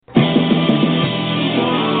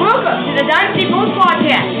Post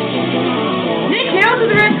Podcast. Nick Hales of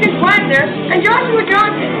the Redskins Blaster and Joshua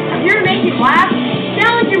Johnson are here to make you laugh,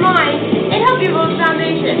 challenge your mind, and help you build a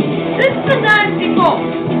foundation. This is the Dynasty Pulse,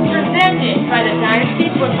 presented by the Dynasty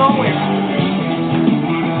Football Warehouse.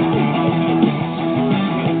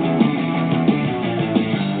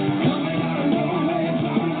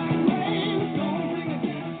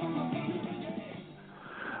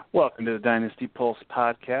 Welcome to the Dynasty Pulse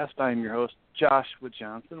podcast. I'm your host, Joshua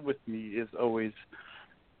Johnson. With me, as always,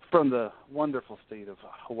 from the wonderful state of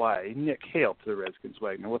Hawaii, Nick Hale to the Redskins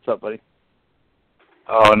Wagner. What's up, buddy?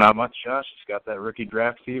 Oh, not much, Josh. Just got that rookie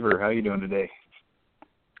draft fever. How you doing today?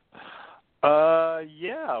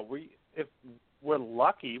 If we're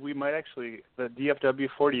lucky, we might actually, the DFW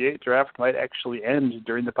 48 draft might actually end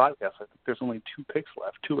during the podcast. I think there's only 2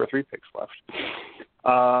 or 3 picks left.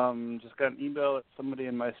 Just got an email that somebody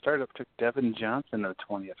in my startup took Devin Johnson in the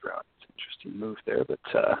 20th round. It's an interesting move there, but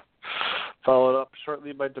followed up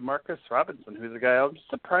shortly by DeMarcus Robinson, who's a guy I'm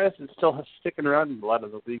surprised is still sticking around in a lot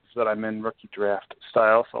of the leagues that I'm in rookie draft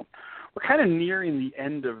style. So we're kind of nearing the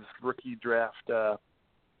end of rookie draft,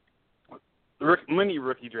 mini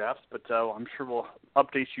rookie drafts, but I'm sure we'll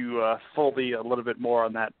update you fully a little bit more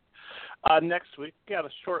on that next week. Got a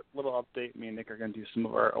short little update. Me and Nick are going to do some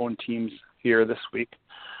of our own teams here this week.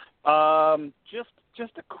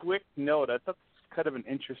 Just a quick note. I thought this was kind of an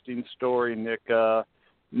interesting story, Nick.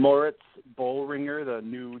 Moritz Bollringer, the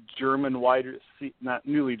new German not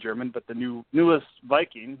newly German, but the newest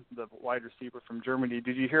Viking, the wide receiver from Germany.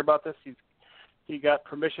 Did you hear about this? He got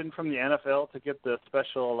permission from the NFL to get the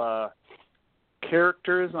special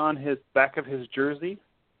characters on his back of his jersey.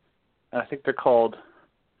 I think they're called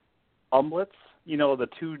umlets. You know, the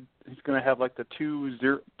two. He's going to have like the two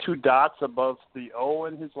dots above the O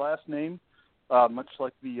in his last name, much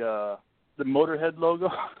like the Motorhead logo.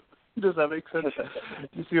 Does that make sense? Do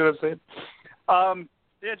you see what I'm saying?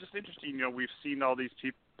 Yeah, just interesting. You know, we've seen all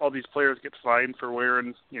these players get fined for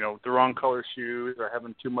wearing, the wrong color shoes or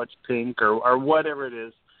having too much pink or whatever it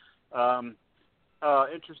is.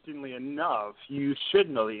 Interestingly enough, you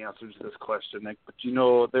should know the answer to this question, Nick, but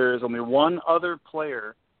there is only one other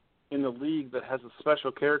player in the league that has a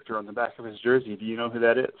special character on the back of his jersey. Do you know who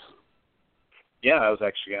that is? Yeah, I was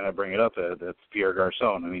actually going to bring it up. That's Pierre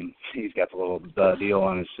Garçon. I mean, he's got the little deal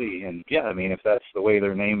on his C. And, yeah, I mean, if that's the way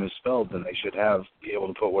their name is spelled, then they should be able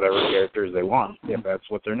to put whatever characters they want, if that's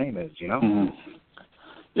what their name is, Mm-hmm.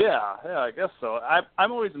 Yeah, I guess so.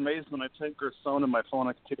 I'm always amazed when I type Garçon in my phone.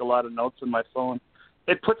 I can take a lot of notes in my phone.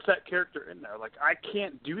 It puts that character in there. Like, I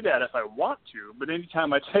can't do that if I want to, but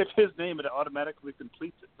anytime I type his name, it automatically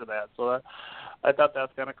completes it for that. So I thought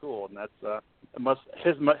that's kind of cool, and that's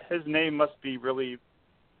his name must be really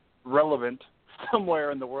relevant somewhere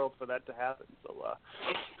in the world for that to happen.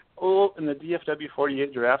 So, in the DFW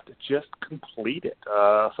 48 draft, it just completed.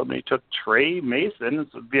 Somebody took Trey Mason.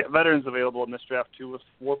 Veterans available in this draft too with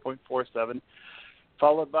 4.47,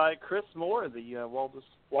 followed by Chris Moore, the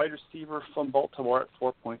wide receiver from Baltimore at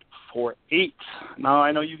 4.48. Now,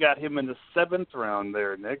 I know you got him in the 7th round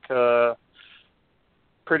there, Nick.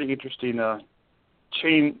 Pretty interesting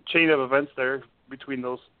chain of events there between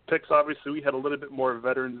those picks. Obviously, we had a little bit more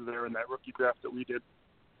veterans there in that rookie draft that we did,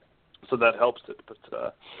 so that helps it.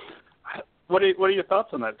 But what are your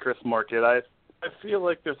thoughts on that Chris Moore kid? I feel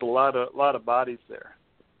like there's a lot of bodies there.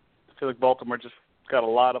 I feel like Baltimore just got a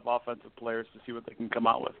lot of offensive players to see what they can come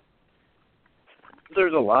out with.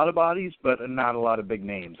 There's a lot of bodies, but not a lot of big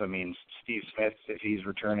names. I mean, Steve Smith, if he's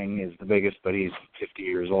returning, is the biggest, but he's 50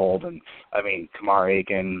 years old. And, I mean, Kamar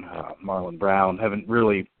Aiken, Marlon Brown haven't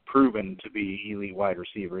really proven to be elite wide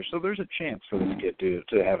receivers. So there's a chance for this kid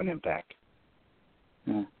to have an impact.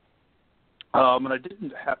 And I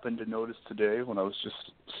didn't happen to notice today when I was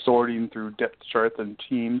just sorting through depth charts and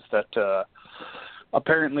teams that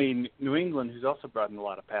apparently New England, who's also brought in a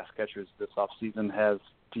lot of pass catchers this offseason, has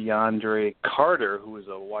DeAndre Carter, who was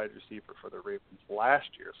a wide receiver for the Ravens last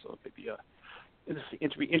year. So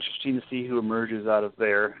it'd be interesting to see who emerges out of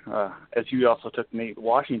there. As you also took Nate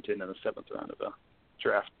Washington in the 7th round of the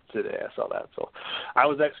draft today. I saw that. So I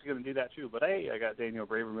was actually going to do that too. But, hey, I got Daniel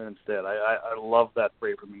Braverman instead. I love that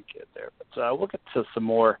Braverman kid there. But we'll get to some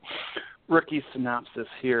more rookie synopsis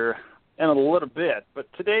here in a little bit. But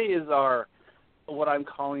today is what I'm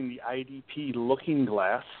calling the IDP looking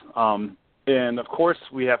glass. And, of course,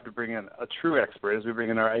 we have to bring in a true expert as we bring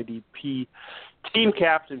in our IDP team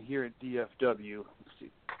captain here at DFW. Let's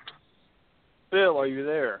see. Bill, are you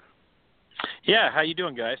there? Yeah, how you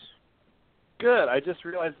doing, guys? Good. I just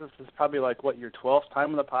realized this is probably your 12th time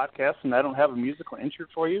on the podcast, and I don't have a musical intro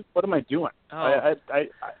for you. What am I doing? Oh.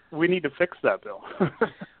 We need to fix that, Bill.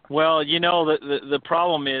 Well, the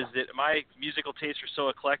problem is that my musical tastes are so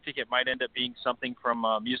eclectic, it might end up being something from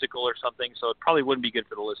a musical or something, so it probably wouldn't be good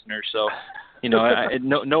for the listeners. So,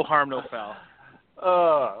 no harm, no foul.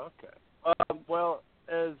 Oh, okay. Well,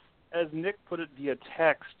 as Nick put it via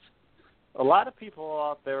text, a lot of people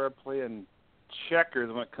out there are playing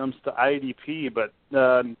checkers when it comes to IDP, but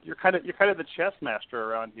you're kind of the chess master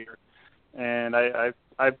around here, and I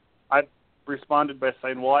responded by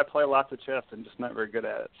saying, well, I play lots of chess and just not very good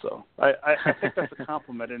at it. So I think that's a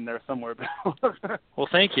compliment in there somewhere. Well,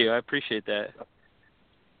 thank you. I appreciate that.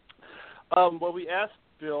 Well, we asked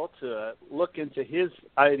Bill to look into his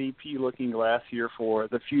IDP looking glass here for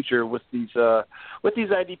the future with these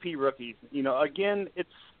IDP rookies. Again, it's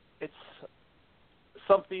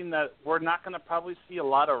something that we're not going to probably see a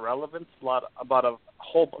lot of relevance,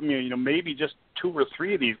 maybe just 2 or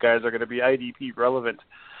 3 of these guys are going to be IDP relevant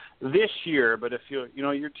this year. But if your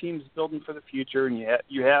team's building for the future and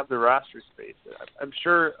you have the roster space, I'm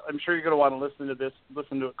sure you're going to want to listen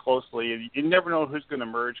to it closely. You never know who's going to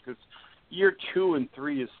emerge, because year 2 and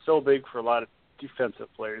 3 is so big for a lot of defensive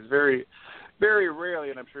players. Very, very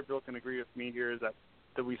rarely, and I'm sure Bill can agree with me here, is that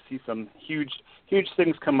we see some huge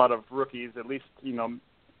things come out of rookies. At least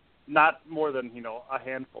not more than a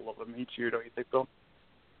handful of them each year. Don't you think, Bill?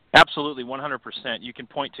 Absolutely, 100%. You can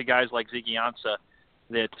point to guys like Ziggy Ansah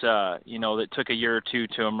that took a year or two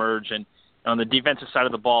to emerge. And on the defensive side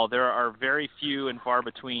of the ball, there are very few and far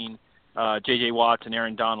between J.J. Watt and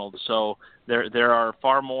Aaron Donald. So there are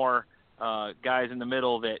far more guys in the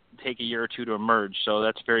middle that take a year or two to emerge. So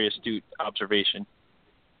that's very astute observation.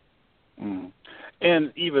 Mm.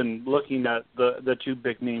 And even looking at the 2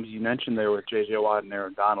 big names you mentioned there with J.J. Watt and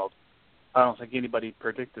Aaron Donald, I don't think anybody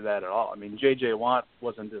predicted that at all. I mean, J.J. Watt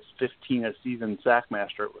wasn't this 15-a-season sack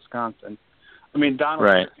master at Wisconsin. I mean,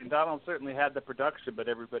 Donald certainly had the production, but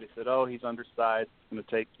everybody said, "Oh, he's undersized. It's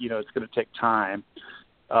going to take time."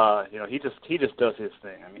 He just does his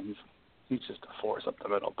thing. I mean, he's just a force up the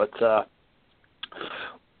middle. But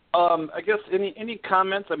I guess any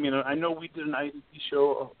comments? I mean, I know we did an IDP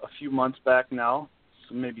show a few months back now,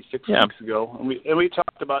 so maybe 6 weeks ago, and we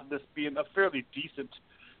talked about this being a fairly decent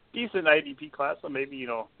IDP class. So maybe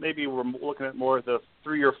we're looking at more of the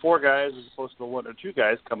 3 or 4 guys as opposed to the 1 or 2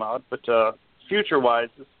 guys come out. But future-wise,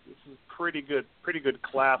 this is pretty good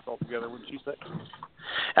class altogether, wouldn't you say?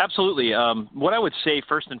 Absolutely. What I would say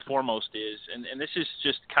first and foremost is, and this is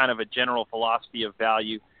just kind of a general philosophy of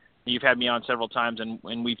value. You've had me on several times,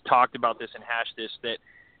 and we've talked about this and hashed this, that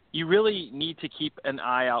you really need to keep an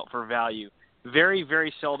eye out for value. Very,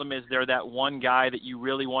 very seldom is there that one guy that you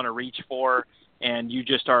really want to reach for, and you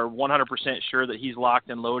just are 100% sure that he's locked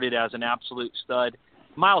and loaded as an absolute stud.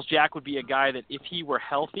 Myles Jack would be a guy that if he were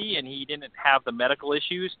healthy and he didn't have the medical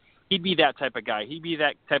issues, he'd be that type of guy. He'd be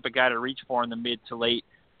that type of guy to reach for in the mid to late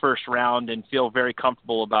first round and feel very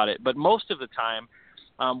comfortable about it. But most of the time,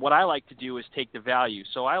 what I like to do is take the value.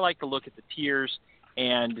 So I like to look at the tiers,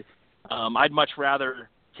 and I'd much rather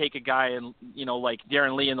take a guy like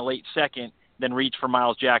Darren Lee in the late second than reach for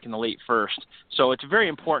Myles Jack in the late first. So it's very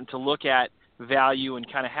important to look at value and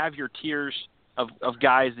kind of have your tiers of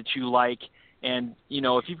guys that you like. And,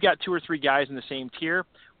 if you've got 2 or 3 guys in the same tier,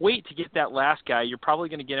 wait to get that last guy. You're probably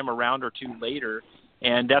going to get him a round or 2 later,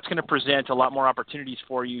 and that's going to present a lot more opportunities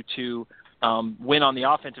for you to win on the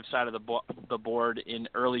offensive side of the board in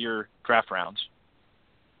earlier draft rounds.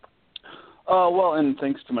 Well, and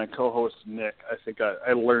thanks to my co-host, Nick, I think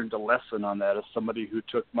I learned a lesson on that as somebody who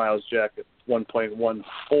took Myles Jack at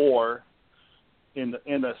 1.14 in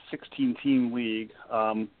a 16-team league.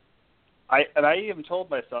 I even told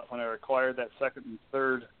myself when I acquired that second and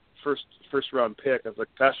third first round pick, I was like,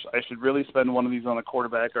 gosh, I should really spend one of these on a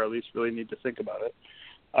quarterback, or at least really need to think about it.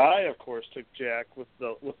 I, of course, took Jack with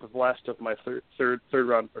the last of my the third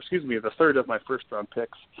of my first round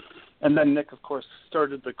picks, and then Nick, of course,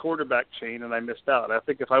 started the quarterback chain, and I missed out. I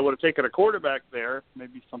think if I would have taken a quarterback there,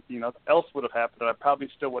 maybe something else would have happened. I probably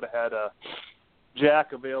still would have had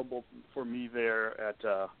Jack available for me there at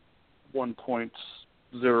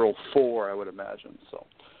 1.04, I would imagine. So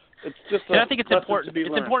it's just. And I think it's important.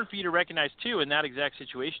 It's important for you to recognize too, in that exact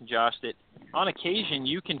situation, Josh, that on occasion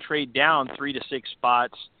you can trade down 3 to 6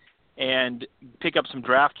 spots and pick up some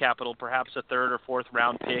draft capital, perhaps a 3rd or 4th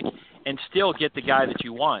round pick, and still get the guy that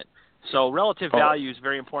you want. So relative value is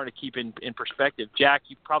very important to keep in perspective. Jack,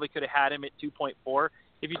 you probably could have had him at 2.4.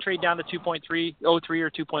 If you trade down to 2.303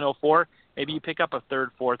 or 2.04, maybe you pick up a 3rd,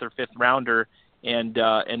 4th, or 5th rounder, and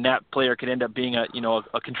that player could end up being a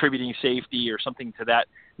contributing safety or something to that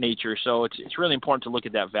nature. So it's really important to look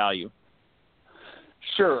at that value.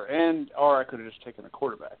 Sure, or I could have just taken a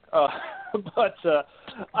quarterback. But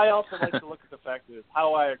I also like to look at the fact that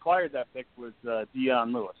how I acquired that pick was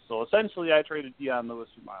Dion Lewis. So essentially, I traded Dion Lewis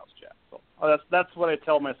for Miles Jack. So that's what I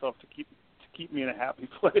tell myself to keep me in a happy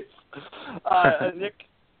place. Nick,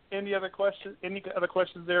 any other questions? Any other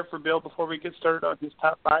questions there for Bill before we get started on his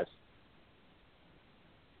top fives?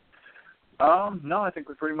 No, I think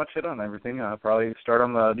we pretty much hit on everything. Probably start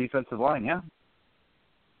on the defensive line, yeah.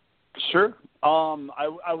 Sure.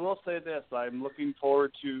 I will say this. I'm looking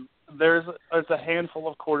forward to there's a handful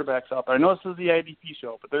of quarterbacks out there. I know this is the IDP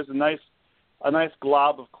show, but there's a nice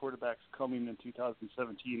glob of quarterbacks coming in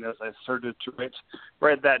 2017 as I started to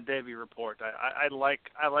write that Davy report. I like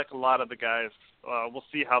a lot of the guys. We'll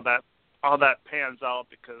see how that pans out,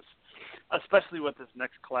 because especially with this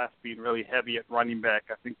next class being really heavy at running back,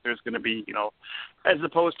 I think there's going to be, as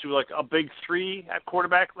opposed to like a big three at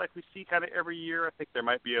quarterback like we see kind of every year, I think there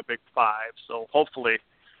might be a big five. So hopefully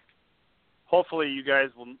you guys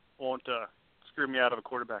won't screw me out of a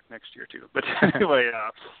quarterback next year too. But anyway,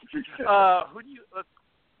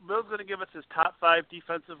 Bill's going to give us his top 5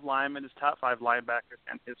 defensive linemen, his top 5 linebackers,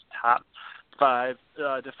 and his top 5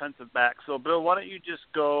 defensive backs. So, Bill, why don't you just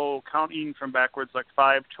go counting from backwards, like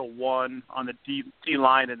 5 to 1 on the D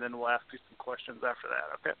line, and then we'll ask you some questions after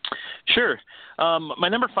that, okay? Sure. My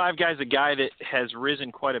number 5 guy is a guy that has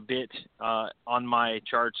risen quite a bit on my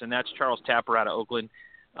charts, and that's Charles Tapper out of Oakland.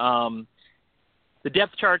 The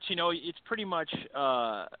depth charts, it's pretty much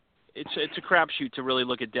it's a crapshoot to really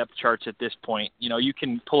look at depth charts at this point. You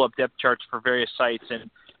can pull up depth charts for various sites,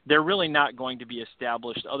 and they're really not going to be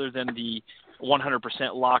established other than the 100%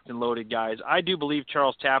 locked and loaded guys. I do believe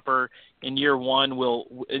Charles Tapper in year one will,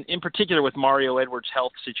 in particular with Mario Edwards'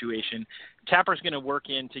 health situation, Tapper's going to work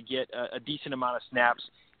in to get a decent amount of snaps.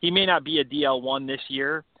 He may not be a DL1 this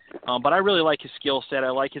year, but I really like his skill set.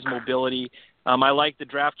 I like his mobility. I like the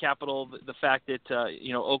draft capital, the fact that,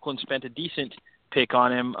 Oakland spent a decent pick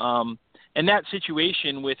on him. And that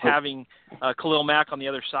situation with having Khalil Mack on the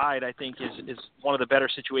other side, I think, is one of the better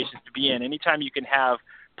situations to be in. Anytime you can have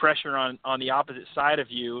pressure on the opposite side of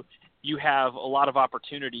you, you have a lot of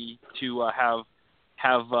opportunity to have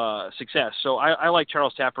success. So I like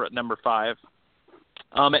Charles Tapper at number 5.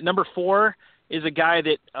 At number 4 is a guy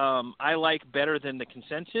that I like better than the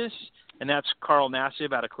consensus, and that's Carl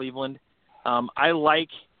Nassib out of Cleveland. I like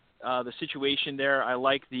the situation there. I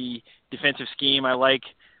like the defensive scheme. I like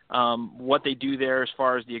what they do there as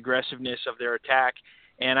far as the aggressiveness of their attack.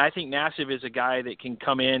 And I think Nassib is a guy that can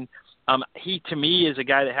come in. He, to me, is a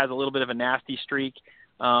guy that has a little bit of a nasty streak.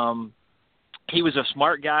 He was a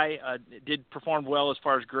smart guy, did perform well as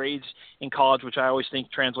far as grades in college, which I always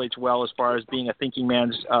think translates well as far as being a thinking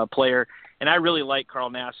man's player. And I really like Carl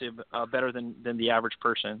Nassib better than the average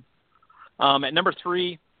person. At number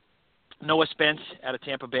 3, Noah Spence out of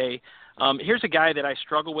Tampa Bay. Here's a guy that I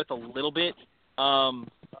struggle with a little bit.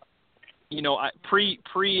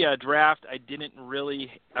 Pre-draft,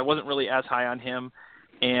 I wasn't really as high on him.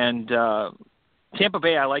 And Tampa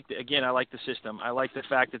Bay, I like the system. I like the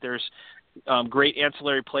fact that there's great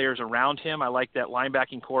ancillary players around him. I like that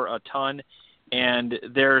linebacking core a ton, and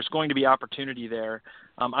there's going to be opportunity there.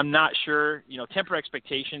 I'm not sure, temper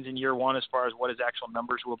expectations in year one as far as what his actual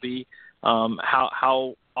numbers will be.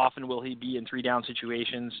 How often will he be in 3-down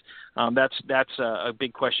situations? That's a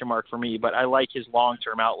big question mark for me, but I like his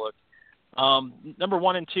long-term outlook. Number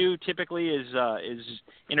 1 and 2 typically is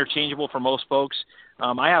interchangeable for most folks.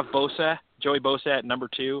 I have Joey Bosa at number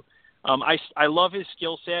 2. I love his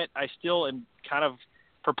skill set. I still am kind of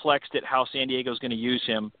perplexed at how San Diego is going to use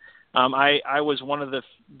him. I was one of the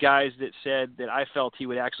guys that said that I felt he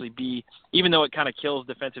would actually be, even though it kind of kills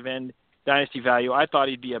defensive end dynasty value, I thought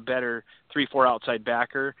he'd be a better 3-4 outside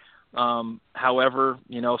backer. However,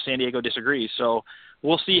 San Diego disagrees. So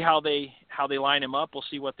we'll see how they line him up. We'll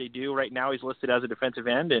see what they do. Right now he's listed as a defensive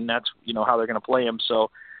end, and that's, how they're going to play him. So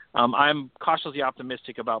I'm cautiously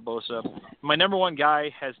optimistic about Bosa. My number 1 guy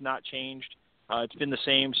has not changed. It's been the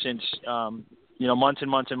same since, months and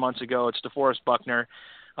months and months ago. It's DeForest Buckner.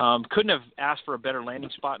 Couldn't have asked for a better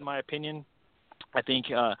landing spot, in my opinion. I think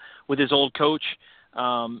with his old coach,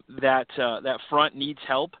 that front needs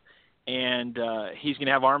help, and he's going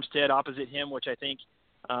to have Armstead opposite him, which I think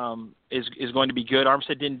is going to be good.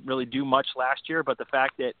 Armstead didn't really do much last year, but the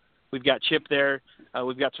fact that we've got Chip there,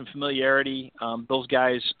 we've got some familiarity. Those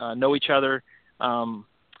guys know each other.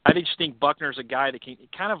 I just think Buckner's a guy that can,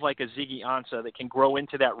 kind of like a Ziggy Ansah, that can grow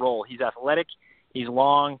into that role. He's athletic, he's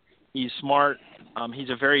long, he's smart, he's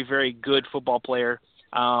a very, very good football player.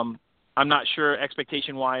 I'm not sure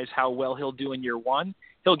expectation-wise how well he'll do in year one.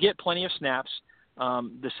 He'll get plenty of snaps,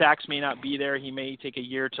 The sacks may not be there. He may take a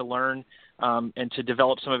year to learn and to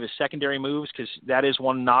develop some of his secondary moves, because that is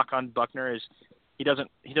one knock on Buckner is he doesn't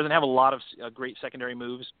have a lot of great secondary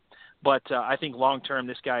moves. But I think long term,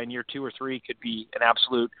 this guy in year 2 or 3 could be an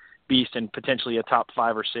absolute beast and potentially a top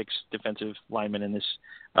 5 or 6 defensive lineman in this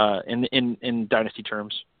in dynasty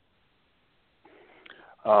terms.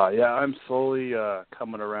 Yeah, I'm slowly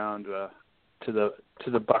coming around to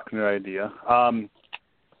the Buckner idea.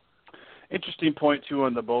 Interesting point too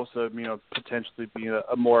on the Bosa, potentially being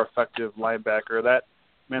a more effective linebacker. That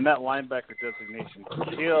linebacker designation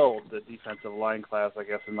killed the defensive line class, I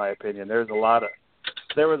guess, in my opinion. There was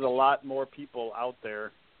a lot more people out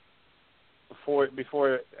there before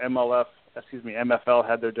MFL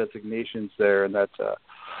had their designations there, and that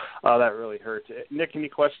really hurt. Nick, any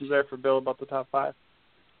questions there for Bill about the top 5?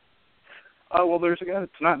 Well, there's a guy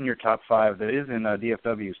that's not in your top 5 that is in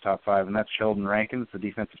DFW's top 5, and that's Sheldon Rankins, the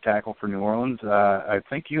defensive tackle for New Orleans. I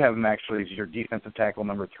think you have him actually as your defensive tackle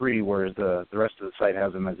number 3, whereas the rest of the site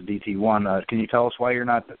has him as a DT1. Can you tell us why you're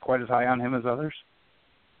not quite as high on him as others?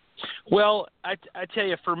 Well, I tell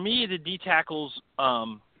you, for me, the D tackles,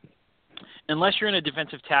 unless you're in a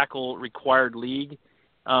defensive tackle required league,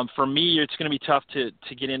 for me, it's going to be tough to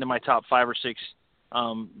get into my top 5 or 6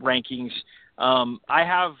 rankings. I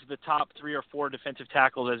have the top 3 or 4 defensive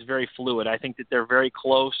tackles as very fluid. I think that they're very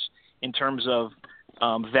close in terms of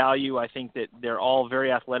value. I think that they're all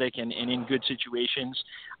very athletic and in good situations.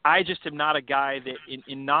 I just am not a guy that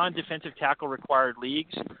in non-defensive tackle required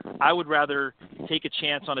leagues, I would rather take a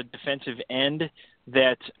chance on a defensive end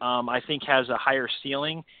that I think has a higher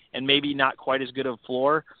ceiling and maybe not quite as good of a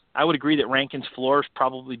floor. I would agree that Rankin's floor is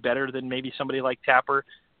probably better than maybe somebody like Tapper,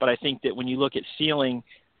 but I think that when you look at ceiling,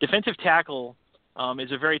 defensive tackle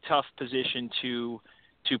is a very tough position to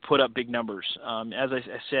put up big numbers. As I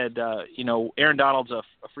said, Aaron Donald's a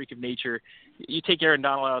freak of nature. You take Aaron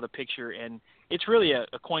Donald out of the picture, and it's really a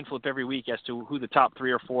coin flip every week as to who the top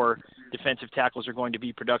 3 or 4 defensive tackles are going to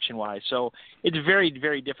be production-wise. So it's very,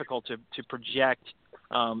 very difficult to project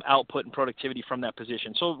output and productivity from that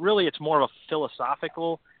position. So really it's more of a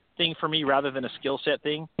philosophical thing for me rather than a skill set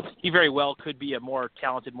thing. He very well could be a more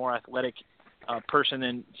talented, more athletic person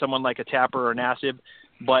than someone like a Tapper or Nassib,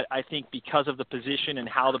 but I think because of the position and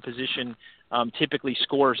how the position typically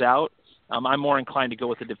scores out, I'm more inclined to go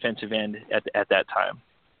with the defensive end at that time.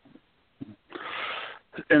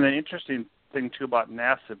 And the interesting thing too about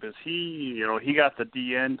Nassib is he got the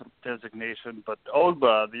DN designation, but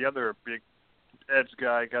Ogba, the other big edge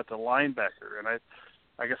guy, got the linebacker, and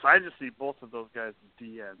I guess I just see both of those guys as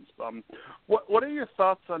DNs. What are your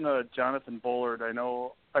thoughts on Jonathan Bullard? I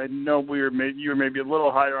know you were maybe a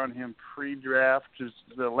little higher on him pre-draft. Is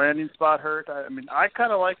the landing spot hurt? I mean, I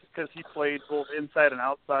kind of like it because he played both inside and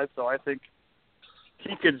outside, so I think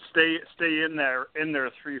he could stay in there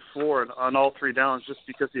 3-4 on all 3 downs just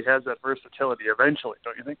because he has that versatility eventually,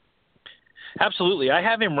 don't you think? Absolutely. I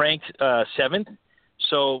have him ranked 7th.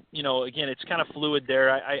 So, again, it's kind of fluid there.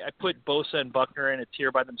 I put Bosa and Buckner in a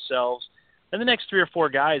tier by themselves. And the next 3 or 4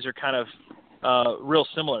 guys are kind of real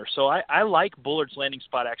similar. So I like Bullard's landing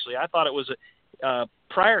spot, actually. I thought it was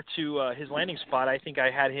prior to his landing spot, I think I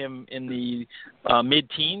had him in the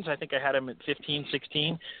mid-teens. I think I had him at 15,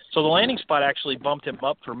 16. So the landing spot actually bumped him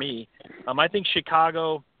up for me. I think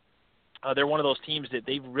Chicago, they're one of those teams that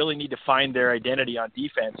they really need to find their identity on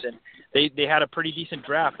defense. And they had a pretty decent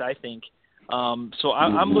draft, I think. So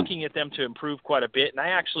I'm looking at them to improve quite a bit. And I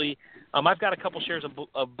actually, I've got a couple shares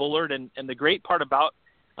of Bullard, and the great part about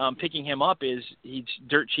picking him up is he's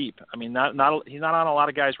dirt cheap. I mean, he's not on a lot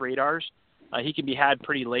of guys' radars. He can be had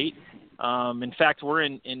pretty late. In fact, we're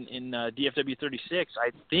in DFW 36.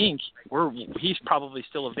 I think he's probably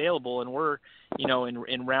still available, and we're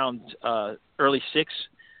in round early 6.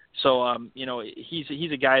 So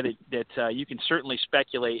he's a guy that you can certainly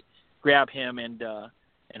speculate, grab him, and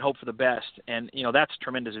hope for the best. And that's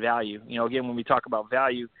tremendous value. Again, when we talk about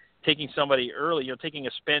value, taking somebody early, taking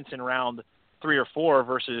a Spence in round 3 or 4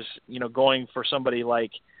 versus going for somebody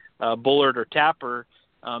like Bullard or Tapper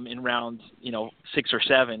in round 6 or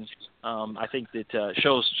 7, I think that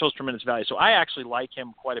shows tremendous value. So I actually like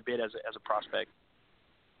him quite a bit as a prospect.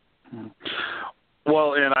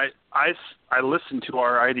 Well, and I listened to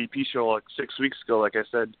our IDP show like 6 weeks ago, like I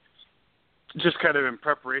said, just kind of in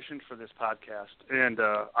preparation for this podcast, and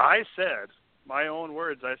I said my own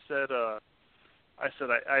words. I said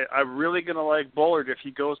I'm really going to like Bullard if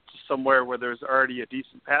he goes to somewhere where there's already a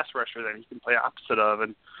decent pass rusher that he can play opposite of.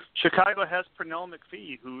 And Chicago has Pernell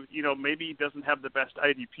McPhee, who, maybe doesn't have the best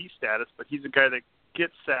IDP status, but he's a guy that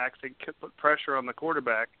gets sacks and can put pressure on the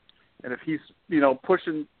quarterback. And if he's,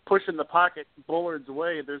 pushing the pocket Bullard's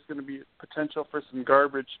way, there's going to be potential for some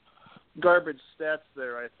garbage stats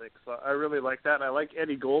there, I think. So I really like that. I like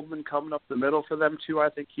Eddie Goldman coming up the middle for them too. I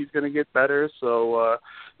think he's going to get better. So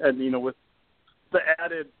with the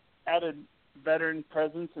added veteran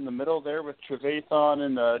presence in the middle there with Trevathan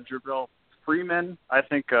and Jarrell Freeman, I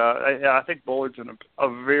think Bullard's in a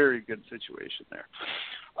very good situation there.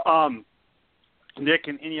 Nick,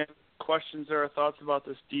 and any other questions or thoughts about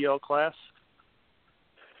this DL class?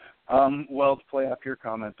 Well, to play off your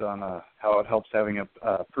comment on how it helps having a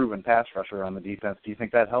proven pass rusher on the defense, do you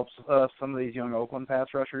think that helps some of these young Oakland pass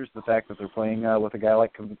rushers, the fact that they're playing with a guy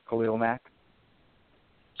like Khalil Mack?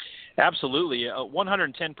 Absolutely,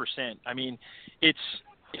 110%. I mean, it's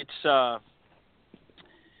I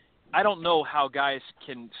don't know how guys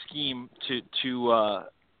can scheme to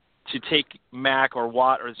take Mack or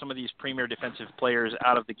Watt or some of these premier defensive players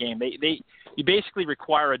out of the game. You basically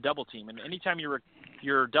require a double team, and anytime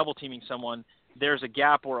you're double teaming someone, there's a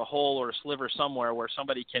gap or a hole or a sliver somewhere where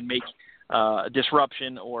somebody can make a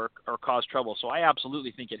disruption or cause trouble. So I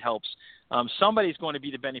absolutely think it helps. Somebody's going to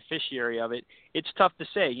be the beneficiary of it. It's tough to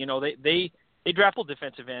say. They drafted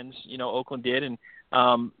defensive ends, Oakland did, and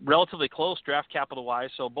relatively close draft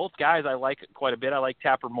capital-wise. So both guys I like quite a bit. I like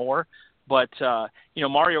Tapper more. But,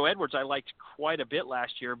 Mario Edwards I liked quite a bit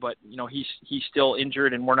last year, but, he's still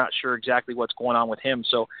injured, and we're not sure exactly what's going on with him.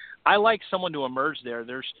 So I like someone to emerge there.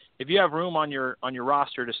 If you have room on your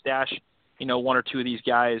roster to stash, one or two of these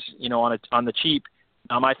guys, on the cheap,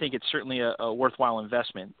 I think it's certainly a worthwhile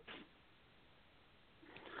investment.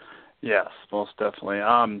 Yes, most definitely.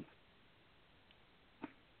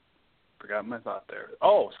 Forgot my thought there.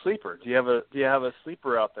 Oh, sleeper. Do you have a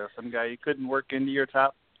sleeper out there? Some guy you couldn't work into your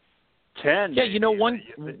top 10? Yeah, one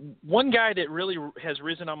guy that really has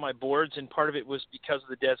risen on my boards, and part of it was because of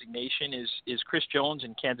the designation, is Chris Jones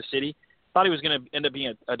in Kansas City. Thought he was going to end up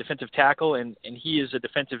being a defensive tackle, and he is a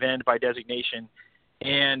defensive end by designation.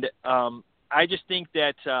 And I just think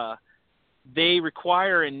that they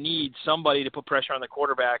require and need somebody to put pressure on the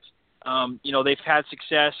quarterbacks. They've had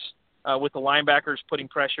success with the linebackers putting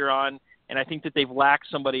pressure on, and I think that they've lacked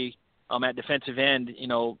somebody at defensive end, in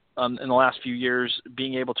the last few years,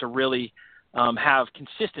 being able to really have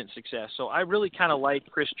consistent success. So I really kind of like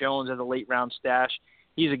Chris Jones as a late-round stash.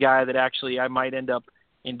 He's a guy that actually I might end up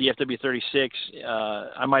in DFW 36.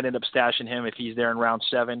 I might end up stashing him if he's there in round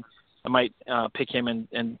 7. I might pick him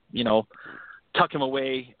and tuck him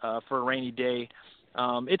away for a rainy day.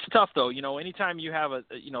 It's tough, though. Anytime you have a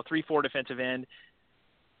 3-4 defensive end,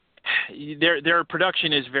 their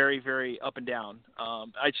production is very, very up and down.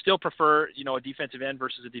 I'd still prefer, a defensive end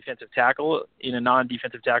versus a defensive tackle in a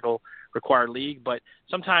non-defensive tackle required league, but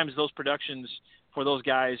sometimes those productions for those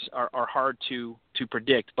guys are hard to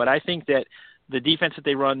predict. But I think that the defense that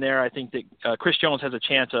they run there, I think that Chris Jones has a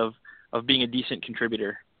chance of being a decent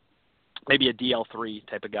contributor, maybe a DL3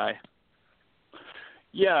 type of guy.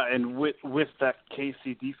 Yeah, and with that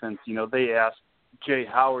KC defense, they asked Jay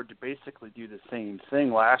Howard to basically do the same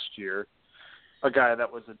thing last year, a guy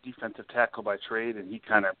that was a defensive tackle by trade, and he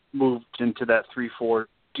kind of moved into that 3-4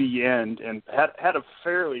 D end and had a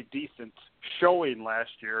fairly decent showing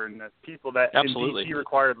last year, and that people that Absolutely. in DC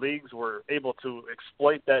required leagues were able to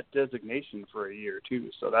exploit that designation for a year too.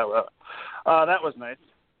 So that was nice.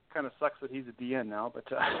 Kind of sucks that he's a DN now, but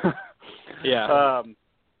yeah.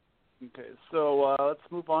 Okay, so let's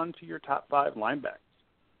move on to your top 5 linebackers.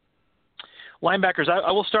 Linebackers,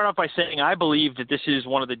 I will start off by saying I believe that this is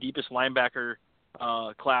one of the deepest linebacker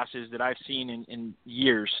classes that I've seen in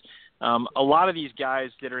years. A lot of these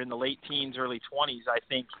guys that are in the late teens, early 20s, I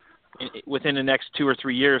think within the next 2 or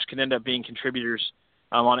 3 years can end up being contributors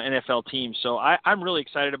on NFL teams. So I'm really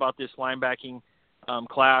excited about this linebacking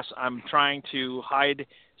class. I'm trying to hide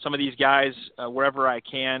some of these guys wherever I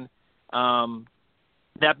can.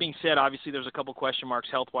 That being said, obviously there's a couple question marks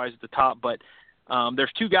health-wise at the top, but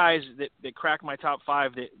there's 2 guys that crack my top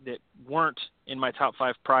 5 that weren't in my top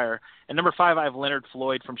 5 prior. And number 5, I have Leonard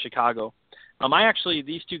Floyd from Chicago.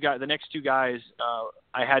 These 2 guys, the next 2 guys,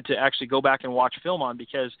 I had to actually go back and watch film on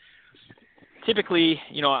because typically,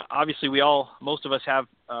 obviously most of us have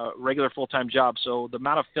regular full-time jobs, so the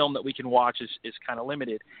amount of film that we can watch is kind of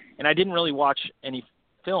limited. And I didn't really watch any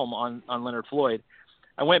film on Leonard Floyd.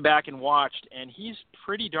 I went back and watched, and he's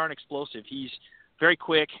pretty darn explosive. He's very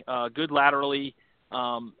quick, good laterally,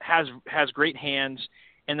 has great hands.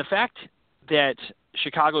 And the fact that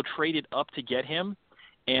Chicago traded up to get him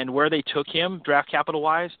and where they took him draft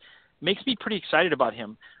capital-wise makes me pretty excited about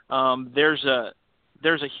him. There's a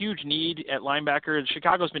huge need at linebacker.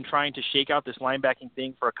 Chicago's been trying to shake out this linebacking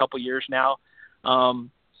thing for a couple years now.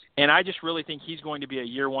 And I just really think he's going to be a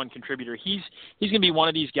year one contributor. He's going to be one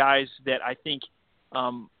of these guys that I think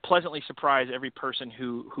pleasantly surprise every person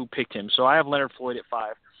who picked him. So I have Leonard Floyd at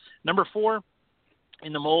 5. Number 4,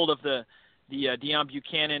 in the mold of the Deion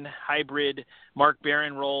Buchanan hybrid Mark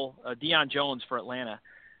Barron role, Deion Jones for Atlanta.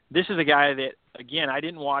 This is a guy that, again, I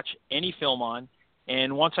didn't watch any film on.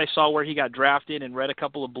 And once I saw where he got drafted and read a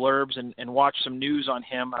couple of blurbs and watched some news on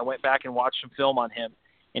him, I went back and watched some film on him.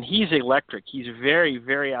 And he's electric. He's very,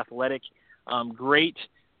 very athletic, great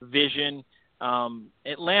vision.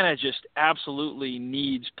 Atlanta just absolutely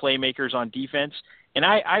needs playmakers on defense. And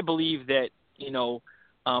I believe that,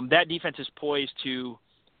 that defense is poised to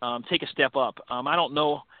take a step up. I don't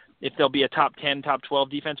know if they'll be a top 10, top 12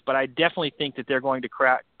 defense, but I definitely think that they're going to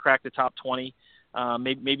crack the top 20,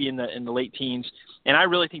 maybe in the late teens. And I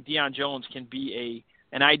really think Deion Jones can be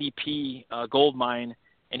an IDP gold mine,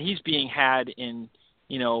 and he's being had in –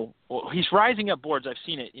 he's rising up boards. I've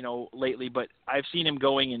seen it, lately, but I've seen him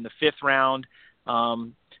going in the 5th round,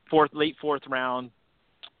 late 4th round.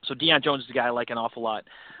 So Deion Jones is a guy I like an awful lot.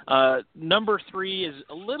 Number 3 is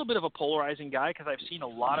a little bit of a polarizing guy because I've seen a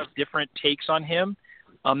lot of different takes on him.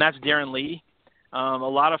 That's Darren Lee. A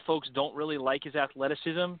lot of folks don't really like his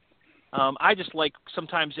athleticism.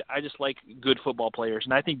 Sometimes I just like good football players,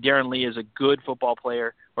 and I think Darren Lee is a good football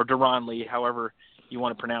player, or Deron Lee, however you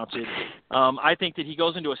want to pronounce it. I think that he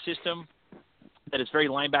goes into a system that is very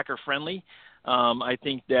linebacker friendly. I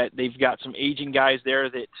think that they've got some aging guys there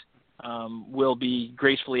that will be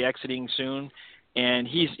gracefully exiting soon, and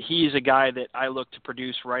he's a guy that I look to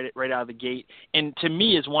produce right out of the gate, and to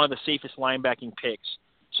me is one of the safest linebacking picks.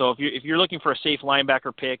 So if you're looking for a safe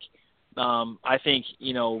linebacker pick, I think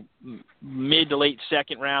mid to late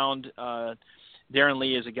 2nd round, Darren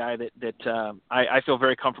Lee is a guy that I feel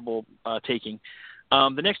very comfortable taking.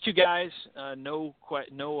 The next 2 guys, no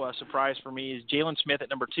surprise for me, is Jalen Smith at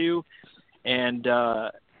number 2, and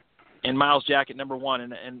Miles Jack at number 1.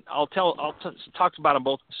 And I'll talk about them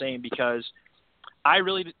both the same because I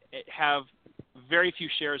really have very few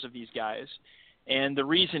shares of these guys, and the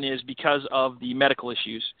reason is because of the medical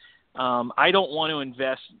issues. I don't want to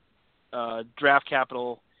invest draft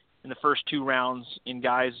capital in the first 2 rounds in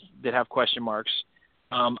guys that have question marks.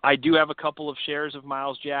 I do have a couple of shares of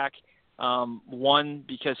Miles Jack. One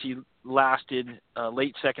because he lasted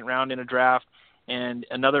late 2nd round in a draft, and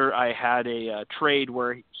another I had a trade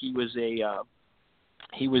where he was a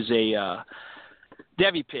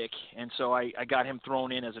Devy pick, and so I got him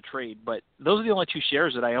thrown in as a trade. But those are the only 2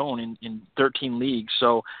 shares that I own in 13 leagues,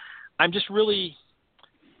 so I'm just really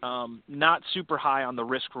not super high on the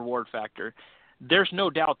risk-reward factor. There's no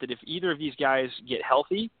doubt that if either of these guys get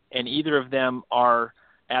healthy and either of them are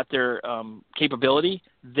at their capability,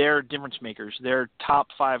 they're difference makers. They're top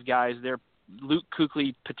 5 guys. They're Luke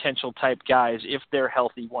Kuechly potential type guys if they're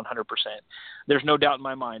healthy 100%. There's no doubt in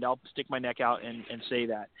my mind. I'll stick my neck out and say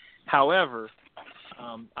that. However,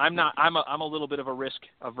 I'm a little bit of a risk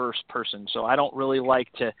averse person, so I don't really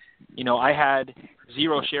like to, I had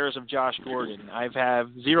 0 shares of Josh Gordon. I've have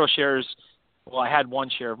 0 shares. Well, I had 1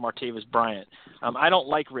 share of Martavis Bryant. I don't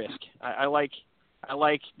like risk. I like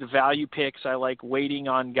the value picks. I like waiting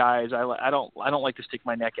on guys. I don't like to stick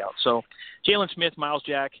my neck out. So Jalen Smith, Miles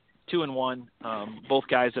Jack, 2 and 1, both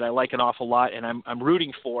guys that I like an awful lot, and I'm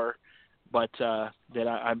rooting for, but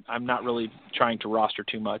that I'm not really trying to roster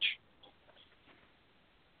too much.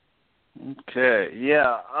 Okay,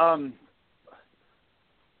 yeah.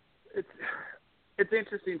 It's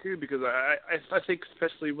interesting too because I think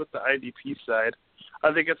especially with the IDP side,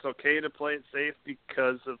 I think it's okay to play it safe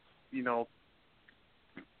because of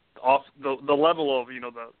off the level of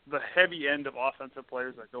the heavy end of offensive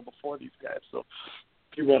players that go before these guys. So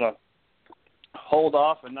if you want to hold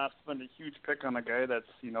off and not spend a huge pick on a guy that's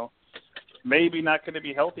maybe not going to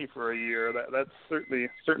be healthy for a year, that's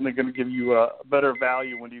certainly going to give you a better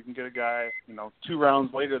value when you can get a guy 2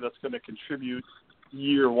 rounds later that's going to contribute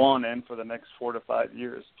year 1 and for the next 4 to 5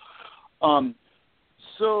 years.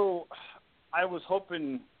 So I was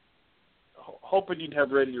hoping you'd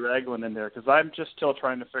have Reggie Ragland in there because I'm just still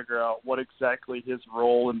trying to figure out what exactly his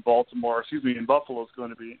role in Buffalo is going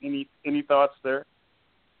to be. Any thoughts there?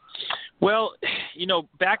 Well,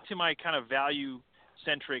 back to my kind of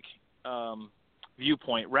value-centric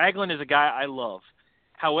viewpoint, Ragland is a guy I love.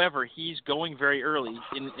 However, he's going very early.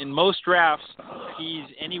 In most drafts, he's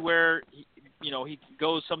anywhere, he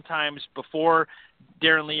goes sometimes before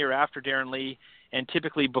Darren Lee or after Darren Lee, and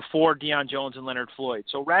typically before Deion Jones and Leonard Floyd.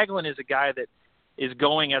 So Ragland is a guy that is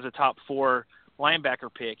going as a top 4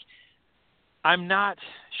 linebacker pick. I'm not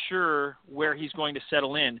sure where he's going to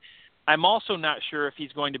settle in. I'm also not sure if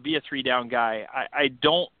he's going to be a 3-down guy. I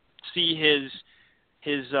don't see his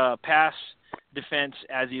his pass defense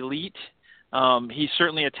as elite. He's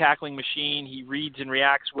certainly a tackling machine. He reads and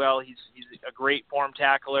reacts well. He's a great form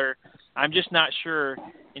tackler. I'm just not sure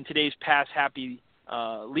in today's pass-happy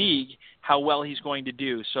league how well he's going to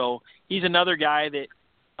do. So he's another guy that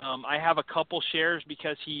I have a couple shares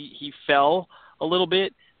because he fell a little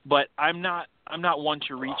bit, but I'm not one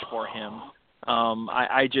to reach for him.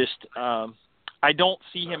 I don't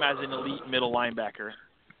see him as an elite middle linebacker.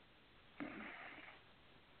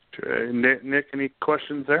 Okay. Nick, any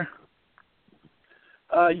questions there?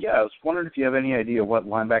 Yeah, I was wondering if you have any idea what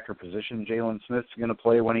linebacker position Jalen Smith's going to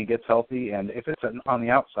play when he gets healthy, and if it's on the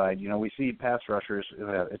outside. You know, we see pass rushers,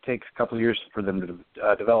 it takes a couple of years for them to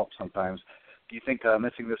develop sometimes. Do you think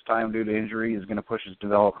missing this time due to injury is going to push his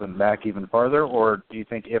development back even farther, or do you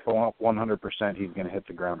think if 100% he's going to hit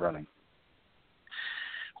the ground running?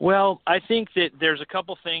 Well, I think that there's a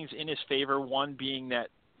couple things in his favor, one being that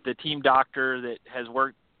the team doctor that has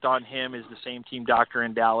worked on him is the same team doctor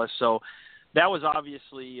in Dallas, so that was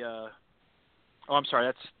obviously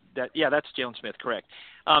that's Jalen Smith, correct.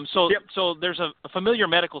 So there's a familiar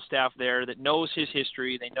medical staff there that knows his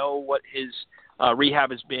history. They know what his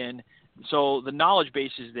rehab has been. So the knowledge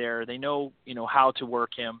base is there. They know, how to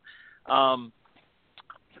work him.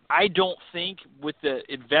 I don't think with the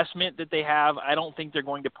investment that they have, I don't think they're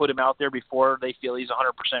going to put him out there before they feel he's 100%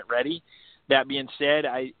 ready. That being said,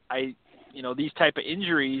 these type of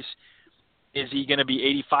injuries, is he going to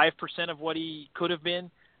be 85% of what he could have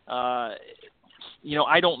been? I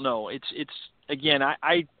don't know. It's again,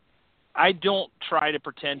 I don't try to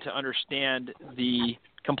pretend to understand the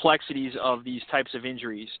complexities of these types of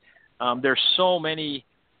injuries. There's so many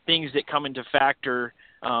things that come into factor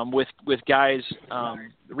with guys'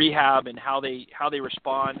 rehab and how they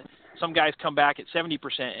respond. Some guys come back at 70%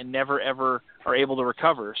 and never ever are able to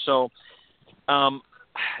recover. So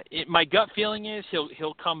my gut feeling is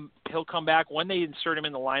he'll come back when they insert him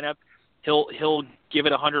in the lineup. He'll give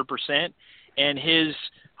it 100%, and his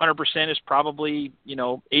 100% is probably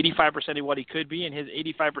 85% of what he could be, and his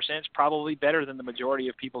 85% is probably better than the majority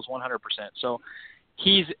of people's 100%. So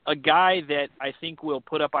he's a guy that I think will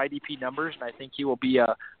put up IDP numbers, and I think he will be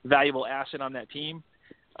a valuable asset on that team.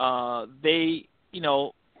 They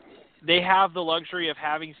have the luxury of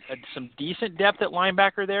having some decent depth at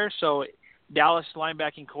linebacker there, so Dallas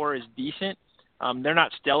linebacking core is decent. They're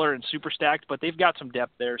not stellar and super stacked, but they've got some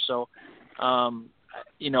depth there. So, I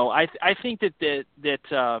think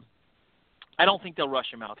that I don't think they'll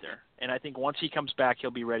rush him out there. And I think once he comes back, he'll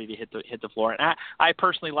be ready to hit the floor. And I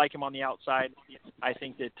personally like him on the outside. I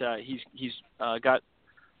think that he's got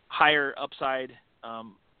higher upside.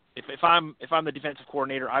 If I'm the defensive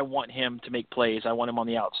coordinator, I want him to make plays. I want him on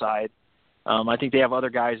the outside. I think they have other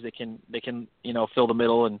guys that can fill the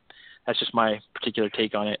middle, and that's just my particular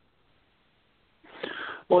take on it.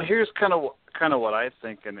 Well, here's kind of what I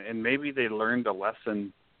think, and maybe they learned a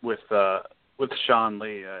lesson with Sean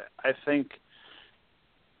Lee. I think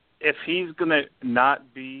if he's going to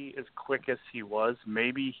not be as quick as he was,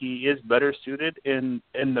 maybe he is better suited in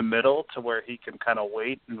the middle to where he can kind of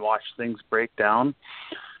wait and watch things break down.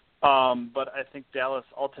 But I think Dallas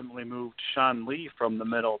ultimately moved Sean Lee from the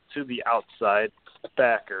middle to the outside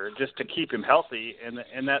backer just to keep him healthy,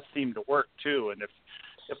 and that seemed to work too. And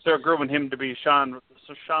if they're grooming him to be Sean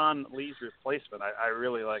Lee's replacement, I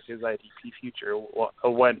really like his IDP future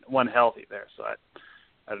when healthy there. So I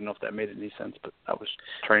don't know if that made any sense, but I was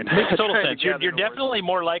trying to. Makes total sense. You're definitely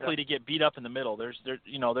more likely to get beat up in the middle. There's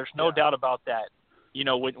no doubt about that.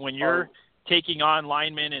 When you're taking on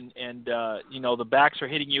linemen and the backs are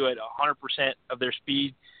hitting you at 100% of their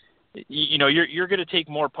speed, you're going to take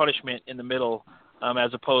more punishment in the middle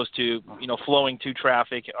as opposed to flowing to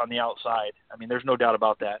traffic on the outside. I mean, there's no doubt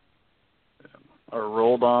about that. Or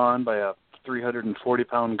rolled on by a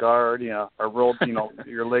 340-pound guard, or rolled,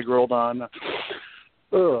 your leg rolled on.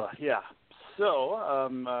 Yeah. So,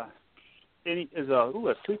 a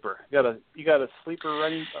sleeper. You got a sleeper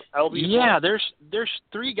running LB? Yeah, there's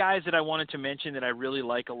three guys that I wanted to mention that I really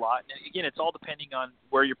like a lot. And again, it's all depending on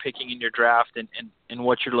where you're picking in your draft and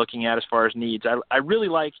what you're looking at as far as needs. I really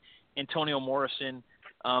like Antonio Morrison.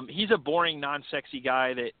 He's a boring, non-sexy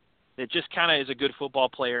guy that just kind of is a good football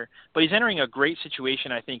player, but he's entering a great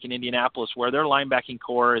situation, I think, in Indianapolis, where their linebacking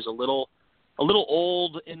core is a little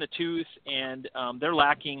old in the tooth, and they're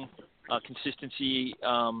lacking consistency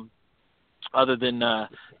other than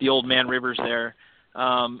the old man Rivers there.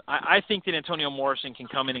 I think that Antonio Morrison can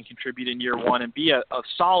come in and contribute in year one and be a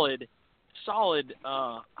solid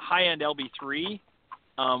high-end LB3,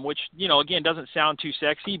 which, again, doesn't sound too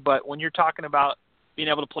sexy, but when you're talking about being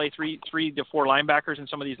able to play three to four linebackers in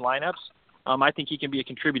some of these lineups, I think he can be a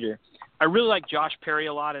contributor. I really like Josh Perry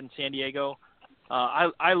a lot in San Diego.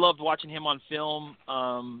 I loved watching him on film.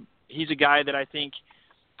 He's a guy that I think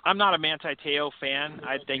 – I'm not a Manti Te'o fan.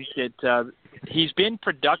 I think that he's been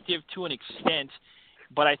productive to an extent,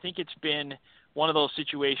 but I think it's been one of those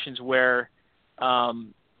situations where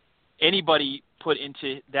anybody put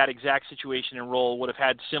into that exact situation and role would have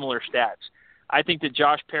had similar stats. I think that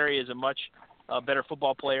Josh Perry is a much better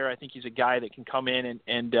football player. I think he's a guy that can come in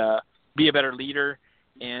and be a better leader.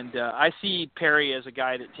 And I see Perry as a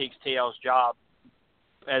guy that takes Te'o's job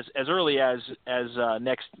as early as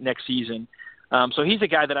next season. So he's a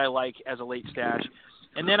guy that I like as a late stash.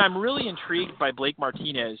 And then I'm really intrigued by Blake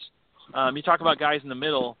Martinez. You talk about guys in the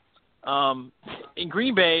middle. In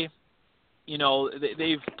Green Bay, you know,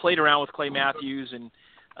 they've played around with Clay Matthews, and,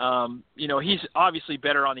 you know, he's obviously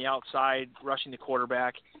better on the outside rushing the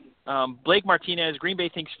quarterback. Blake Martinez, Green Bay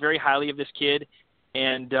thinks very highly of this kid,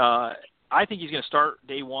 and I think he's going to start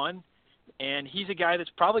day one. And he's a guy that's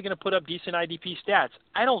probably going to put up decent IDP stats.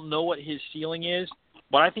 I don't know what his ceiling is,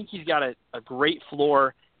 but I think he's got a great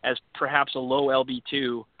floor as perhaps a low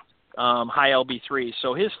LB2, high LB3.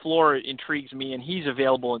 So his floor intrigues me, and he's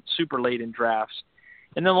available super late in drafts.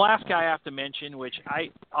 And then the last guy I have to mention, which I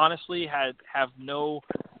honestly have no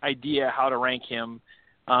idea how to rank him.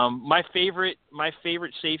 My favorite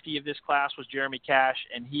safety of this class was Jeremy Cash,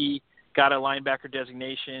 and he got a linebacker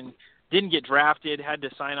designation. Didn't get drafted, had to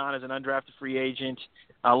sign on as an undrafted free agent.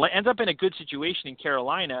 Ends up in a good situation in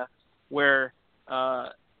Carolina where,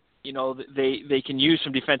 you know, they can use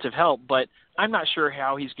some defensive help, but I'm not sure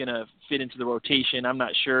how he's going to fit into the rotation. I'm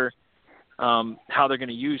not sure how they're going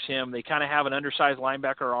to use him. They kind of have an undersized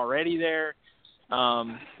linebacker already there.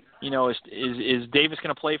 You know, is Davis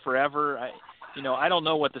going to play forever? I don't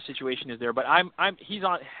know what the situation is there, but he's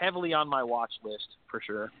heavily on my watch list for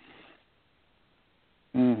sure.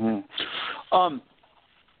 Mm-hmm.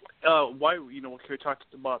 Why, you know, we talked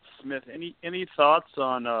about Smith. Any thoughts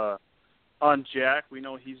on Jack? We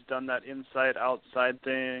know he's done that inside-outside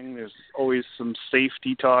thing. There's always some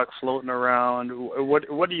safety talk floating around.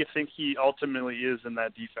 What do you think he ultimately is in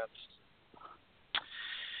that defense?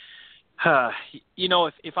 You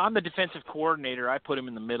know, if I'm the defensive coordinator, I put him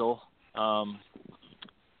in the middle.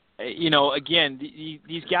 You know, again,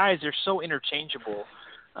 these guys are so interchangeable.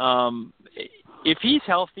 If he's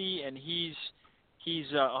healthy and he's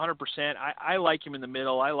 100%, I like him in the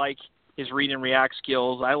middle. I like his read and react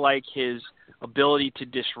skills. I like his ability to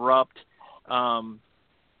disrupt.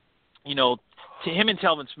 You know, to him and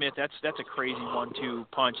Telvin Smith, that's a crazy 1-2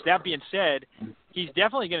 punch. That being said, he's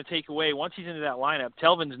definitely going to take away, once he's into that lineup,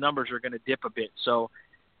 Telvin's numbers are going to dip a bit. So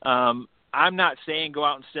I'm not saying go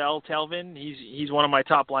out and sell Telvin. He's one of my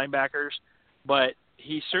top linebackers, but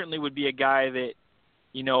he certainly would be a guy that,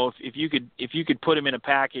 you know, if you could put him in a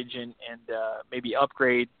package and maybe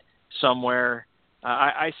upgrade somewhere,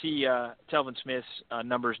 I see Telvin Smith's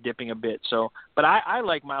numbers dipping a bit. So, but I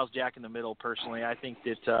like Miles Jack in the middle personally. I think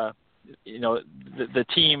that you know, the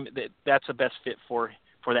team that's the best fit for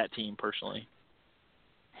that team personally.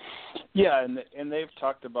 Yeah, and they've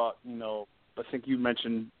talked about, you know, I think you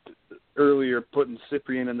mentioned earlier putting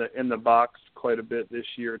Cyprien in the box quite a bit this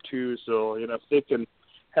year too. So, you know, if they can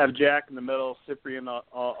have Jack in the middle, Cyprien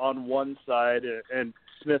on one side, and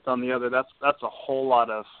Smith on the other, that's a whole lot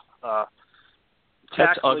of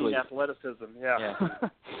tackling athleticism. Yeah.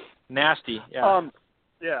 Nasty. Yeah.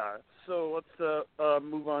 Yeah. So let's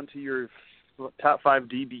move on to your top 5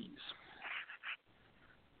 DBs.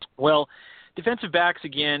 Well, defensive backs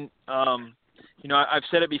again. You know, I've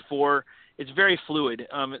said it before. It's very fluid.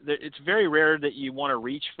 It's very rare that you want to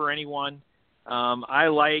reach for anyone. I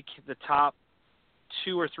like the top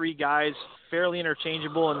 2 or 3 guys fairly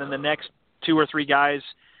interchangeable, and then the next 2 or 3 guys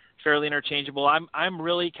fairly interchangeable. I'm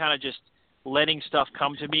really kind of just letting stuff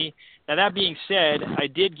come to me. Now that being said, I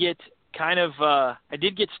did get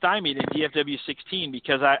stymied in DFW 16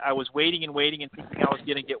 because I was waiting and thinking I was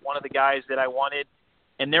going to get one of the guys that I wanted,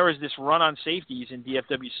 and there was this run on safeties in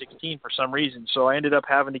DFW 16 for some reason. So I ended up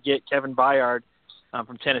having to get Kevin Byard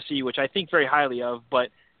from Tennessee, which I think very highly of, but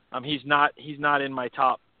he's not in my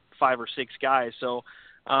top 5 or 6 guys. So,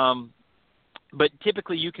 but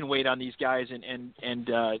typically you can wait on these guys and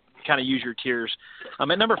kind of use your tiers. At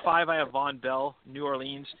number 5, I have Von Bell, New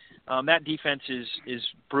Orleans. That defense is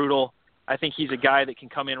brutal. I think he's a guy that can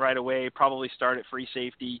come in right away, probably start at free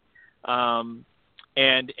safety, and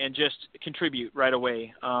just contribute right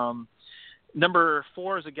away. Number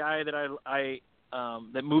 4 is a guy that I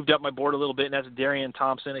that moved up my board a little bit, and that's Darian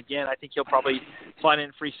Thompson. Again, I think he'll probably slide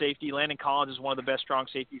in free safety. Landon Collins is one of the best strong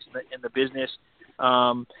safeties in the business.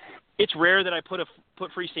 It's rare that I put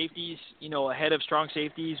free safeties, you know, ahead of strong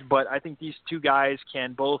safeties, but I think these 2 guys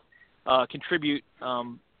can both contribute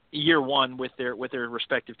year one with their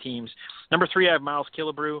respective teams. Number 3, I have Miles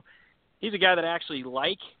Killebrew. He's a guy that I actually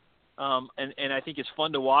like, and I think is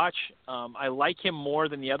fun to watch. I like him more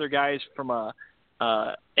than the other guys from a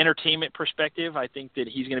entertainment perspective. I think that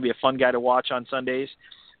he's going to be a fun guy to watch on Sundays.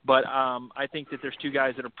 But I think that there's 2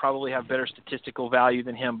 guys that will probably have better statistical value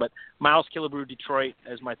than him. But Miles Killebrew, Detroit,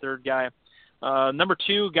 as my 3rd guy. Number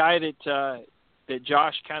 2 guy that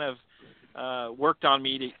Josh kind of worked on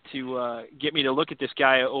me to get me to look at this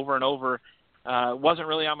guy over and over. Wasn't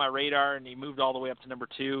really on my radar, and he moved all the way up to number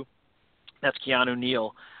 2. That's Keanu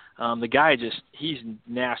Neal. The guy he's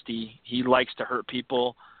nasty. He likes to hurt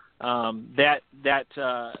people. That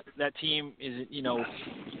team is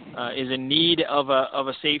in need of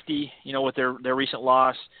a safety, with their recent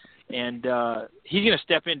loss, and he's going to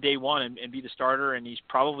step in day one and be the starter, and he's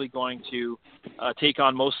probably going to take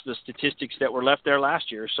on most of the statistics that were left there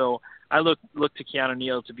last year. So I look to Keanu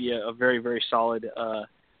Neal to be a very, very solid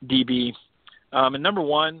DB. And number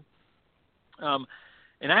 1,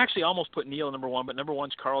 and I actually almost put Neal number 1, but number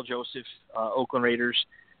 1's Carl Joseph, Oakland Raiders.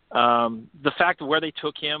 The fact of where they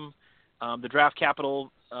took him, the draft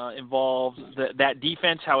capital involved, that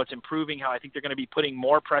defense, how it's improving, how I think they're going to be putting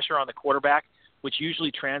more pressure on the quarterback, which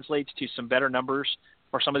usually translates to some better numbers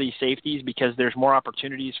for some of these safeties because there's more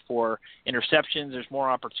opportunities for interceptions, there's more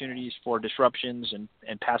opportunities for disruptions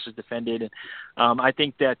and passes defended. And I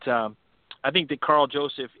think that Carl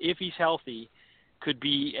Joseph, if he's healthy, could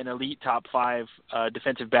be an elite top 5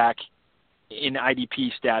 defensive back in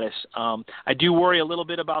IDP status. I do worry a little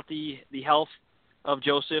bit about the health of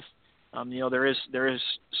Joseph. There is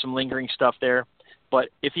some lingering stuff there, but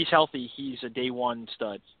if he's healthy, he's a day 1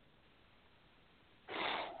 stud.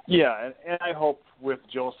 Yeah, and I hope with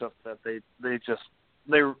Joseph that they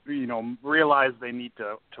realize they need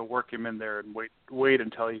to work him in there and wait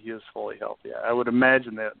until he is fully healthy. I would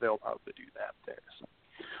imagine that they'll probably do that there. So.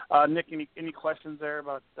 Nick, any questions there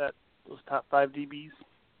about those top 5 DBs?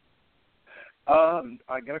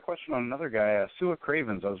 I got a question on another guy, Sua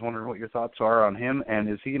Cravens. I was wondering what your thoughts are on him, and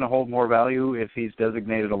is he going to hold more value if he's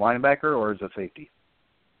designated a linebacker or as a safety?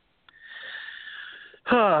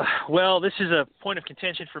 Well, this is a point of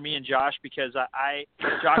contention for me and Josh because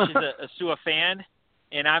Josh is a Sua fan,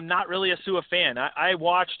 and I'm not really a Sua fan. I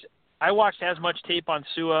watched as much tape on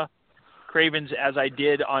Sua Cravens as I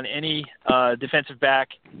did on any defensive back.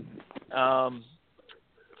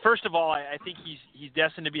 First of all, I think he's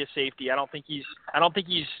destined to be a safety. I don't think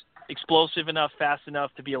he's explosive enough, fast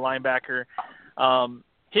enough to be a linebacker.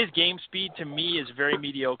 His game speed to me is very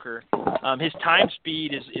mediocre. His time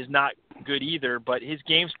speed is not good either, but his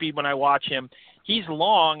game speed when I watch him, he's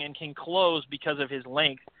long and can close because of his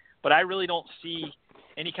length, but I really don't see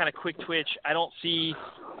any kind of quick twitch. I don't see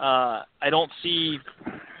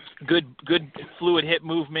good fluid hip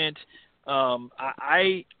movement.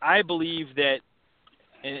 I believe that,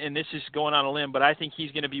 and this is going on a limb, but I think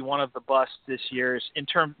he's going to be one of the busts this year in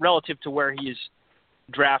term relative to where he is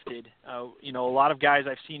drafted. A lot of guys,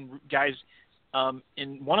 I've seen guys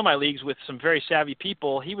in one of my leagues with some very savvy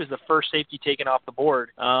people, he was the first safety taken off the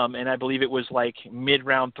board, and I believe it was like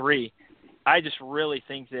mid-round 3. I just really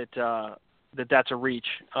think that that's a reach.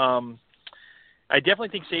 I definitely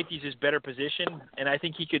think safety is his better position, and I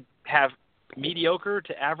think he could have mediocre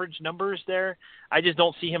to average numbers there. I just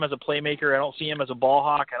don't see him as a playmaker. I don't see him as a ball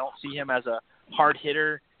hawk. I don't see him as a hard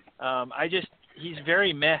hitter. He's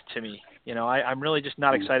very meh to me. I'm really just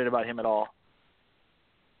not excited about him at all.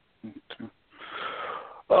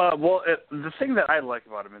 The thing that I like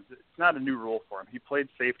about him is it's not a new role for him. He played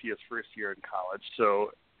safety his first year in college,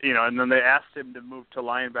 so and then they asked him to move to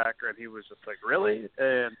linebacker, and he was just like, really?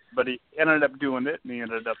 But he ended up doing it, and he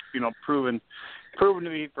ended up, proven to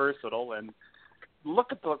be versatile. And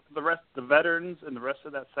look at the rest of the veterans and the rest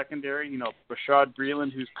of that secondary. Rashad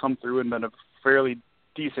Breeland, who's come through and been a fairly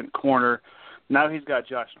decent corner. Now he's got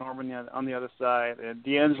Josh Norman on the other side, and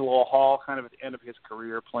D'Angelo Hall kind of at the end of his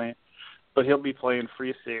career playing, but he'll be playing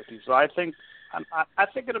free safety. So I think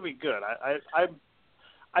it'll be good.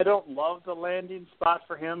 I don't love the landing spot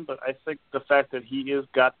for him, but I think the fact that he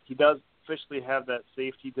does officially have that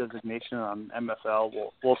safety designation on MFL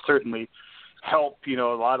will certainly help. A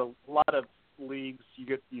lot of leagues you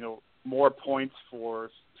get more points for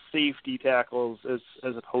safety tackles as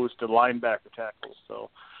opposed to linebacker tackles. So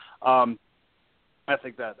I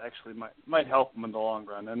think that actually might help him in the long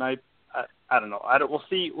run. And I don't know. We'll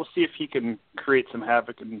see if he can create some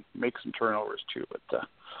havoc and make some turnovers too. But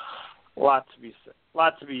a lot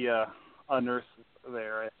to be unearthed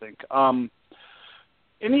there, I think.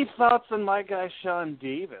 Any thoughts on my guy Sean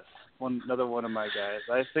Davis? Another one of my guys.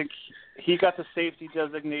 I think he got the safety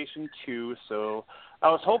designation too. So I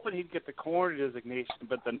was hoping he'd get the corner designation,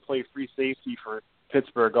 but then play free safety for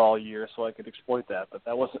Pittsburgh all year, so I could exploit that. But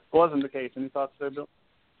that wasn't the case. Any thoughts there, Bill?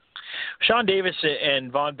 Sean Davis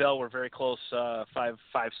and Von Bell were very close, 5'6"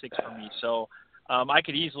 for me. So I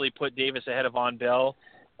could easily put Davis ahead of Von Bell.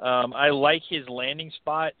 I like his landing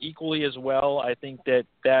spot equally as well. I think that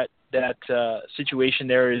situation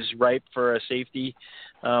there is ripe for a safety.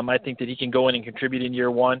 I think that he can go in and contribute in year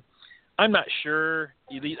one. I'm not sure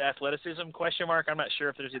elite athleticism ? I'm not sure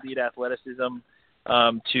if there's elite athleticism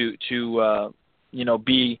to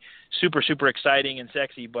be super exciting and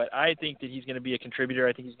sexy. But I think that he's going to be a contributor.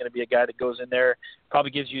 I think he's going to be a guy that goes in there,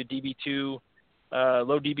 probably gives you a DB2,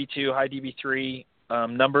 low DB2, high DB3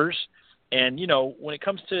 numbers. And when it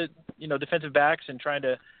comes to defensive backs and trying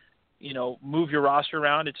to move your roster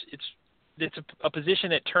around, it's a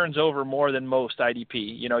position that turns over more than most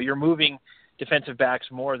IDP. You're moving defensive backs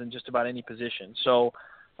more than just about any position. So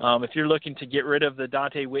if you're looking to get rid of the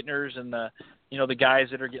Dante Whitners and the guys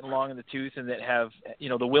that are getting long in the tooth and that have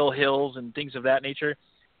the Will Hills and things of that nature,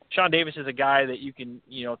 Sean Davis is a guy that you can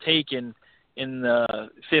take in the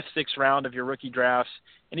 5th, 6th round of your rookie drafts,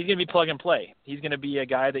 and he's going to be plug and play. He's going to be a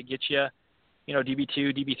guy that gets you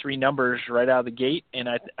DB2, DB3 numbers right out of the gate, and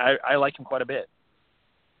I like him quite a bit.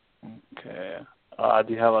 Okay.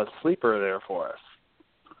 Do you have a sleeper there for us?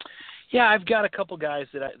 Yeah, I've got a couple guys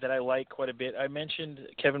that I like quite a bit. I mentioned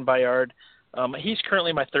Kevin Byard. He's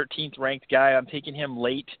currently my 13th ranked guy. I'm taking him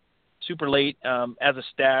late, super late, as a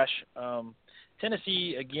stash.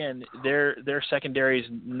 Tennessee, again, their secondary is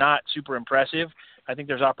not super impressive. I think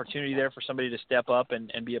there's opportunity there for somebody to step up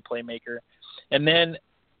and be a playmaker. And then,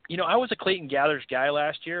 I was a Clayton Gathers guy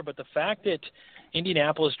last year, but the fact that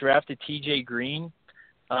Indianapolis drafted T.J. Green,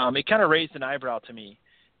 it kind of raised an eyebrow to me.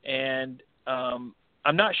 And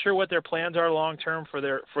I'm not sure what their plans are long term for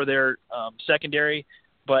their secondary,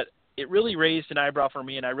 but it really raised an eyebrow for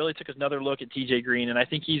me, and I really took another look at T.J. Green, and I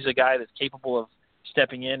think he's a guy that's capable of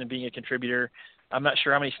stepping in and being a contributor. I'm not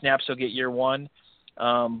sure how many snaps he'll get year one,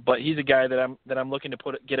 but he's a guy that I'm looking to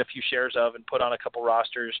get a few shares of and put on a couple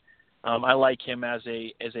rosters. I like him as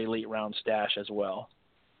a late round stash as well.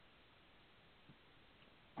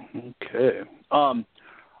 Okay.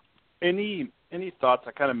 Any thoughts?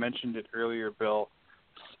 I kind of mentioned it earlier, Bill.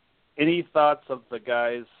 Any thoughts of the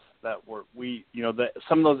guys that were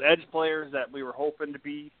some of those edge players that we were hoping to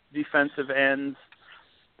be defensive ends,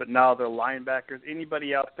 but now they're linebackers?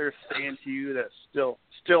 Anybody out there saying to you that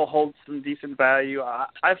still holds some decent value? I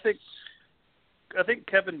think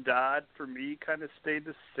Kevin Dodd for me kind of stayed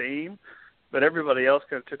the same, but everybody else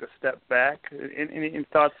kind of took a step back. Any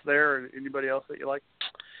thoughts there, or anybody else that you like?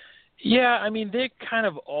 Yeah, I mean, they're kind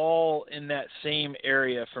of all in that same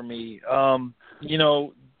area for me.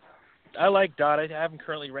 I like Dodd. I have him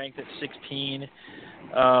currently ranked at 16.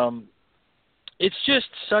 It's just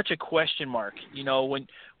such a question mark.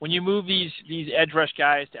 When you move these edge rush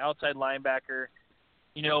guys to outside linebacker,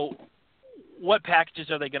 what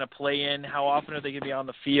packages are they going to play in? How often are they going to be on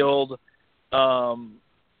the field?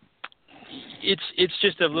 It's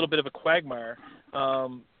just a little bit of a quagmire.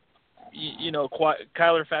 Kyler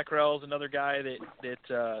Fackrell is another guy that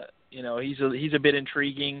he's a bit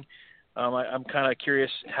intriguing. I'm kind of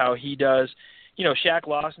curious how he does. Shaq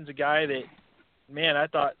Lawson's a guy that, man, I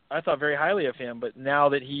thought very highly of him, but now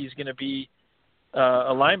that he's going to be a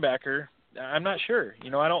linebacker, I'm not sure. I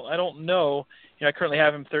don't know. I currently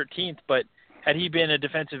have him 13th, but had he been a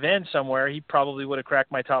defensive end somewhere, he probably would have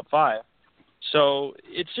cracked my top 5. So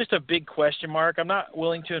it's just a big question mark. I'm not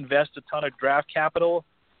willing to invest a ton of draft capital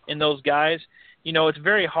in those guys. It's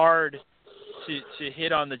very hard to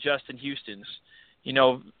hit on the Justin Houstons.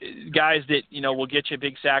 Guys that, will get you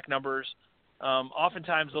big sack numbers.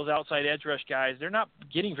 Oftentimes those outside edge rush guys, they're not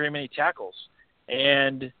getting very many tackles.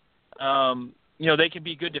 And, they can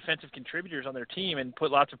be good defensive contributors on their team and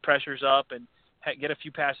put lots of pressures up and get a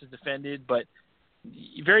few passes defended. But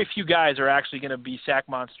very few guys are actually going to be sack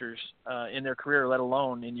monsters in their career, let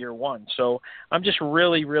alone in year one. So I'm just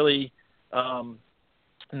really, really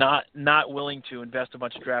not willing to invest a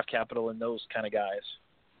bunch of draft capital in those kind of guys.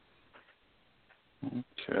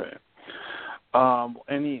 Okay.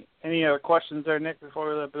 Any other questions there, Nick, before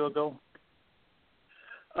we let Bill go?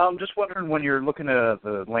 Just wondering, when you're looking at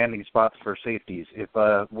the landing spots for safeties, if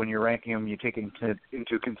when you're ranking them, you take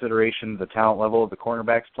into consideration the talent level of the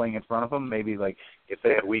cornerbacks playing in front of them, maybe like if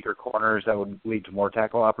they had weaker corners, that would lead to more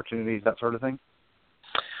tackle opportunities, that sort of thing?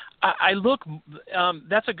 I look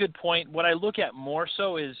that's a good point. What I look at more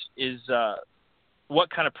so is what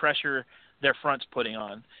kind of pressure their front's putting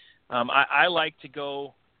on. I like to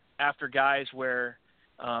go after guys where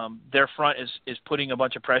their front is putting a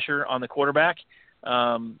bunch of pressure on the quarterback.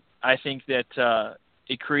 I think that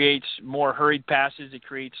It creates more hurried passes. It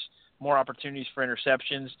creates more opportunities for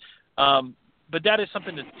interceptions. But that is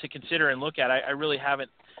something to consider and look at. I really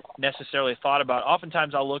haven't necessarily thought about.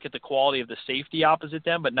 Oftentimes I'll look at the quality of the safety opposite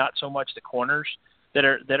them, but not so much the corners that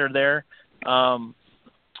are there.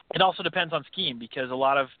 It also depends on scheme, because a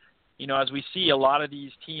lot of, as we see, a lot of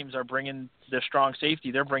these teams are bringing their strong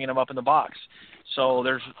safety. They're bringing them up in the box. So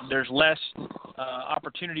there's less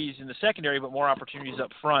opportunities in the secondary, but more opportunities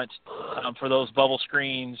up front for those bubble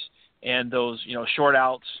screens and those, short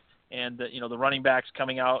outs and the running backs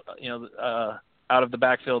coming out, out of the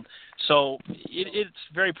backfield. So it's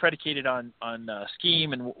very predicated on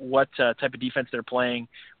scheme and what type of defense they're playing,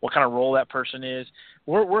 what kind of role that person is.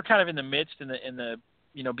 We're kind of in the midst in the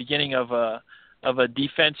beginning of a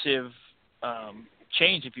defensive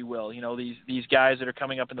change, if you will. These guys that are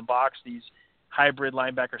coming up in the box, these hybrid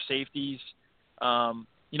linebacker safeties.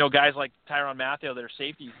 Guys like Tyrann Mathieu that are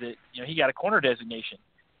safeties that he got a corner designation.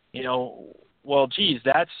 Well, geez,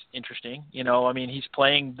 that's interesting. He's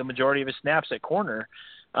playing the majority of his snaps at corner,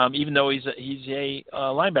 even though he's a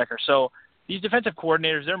linebacker. So these defensive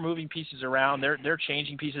coordinators, they're moving pieces around. They're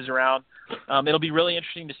changing pieces around. It'll be really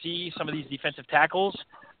interesting to see some of these defensive tackles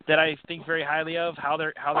that I think very highly of, how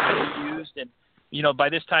they're going to be used. And, by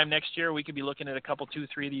this time next year, we could be looking at a couple, 2,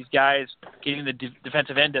 3 of these guys getting the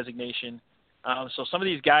defensive end designation. So some of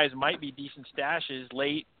these guys might be decent stashes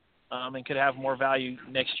late, and could have more value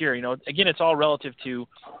next year. Again, it's all relative to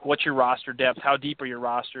what's your roster depth, how deep are your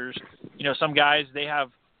rosters. Some guys, they have,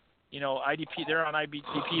 IDP, they're on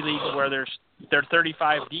IDP leagues where they're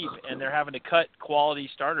 35 deep and they're having to cut quality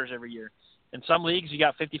starters every year. In some leagues, you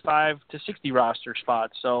got 55 to 60 roster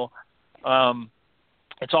spots. So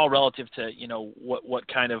it's all relative to, what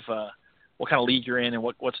kind of league you're in and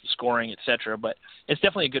what's the scoring, et cetera. But it's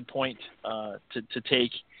definitely a good point to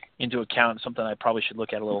take into account, something I probably should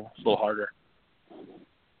look at a little harder.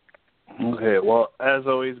 Okay, well, as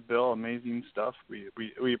always, Bill, amazing stuff.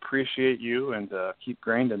 We appreciate you, and keep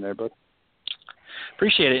grinding there, bud.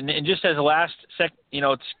 Appreciate it. And just as a last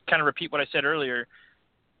it's kind of repeat what I said earlier.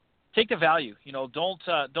 Take the value.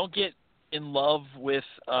 Don't get in love with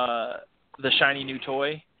the shiny new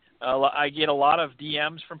toy. I get a lot of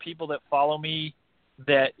DMs from people that follow me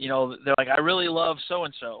that they're like, I really love so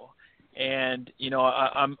and so. And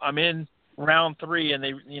I'm in round 3, and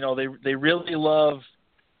they really love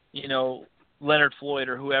Leonard Floyd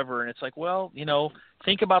or whoever, and it's like, well,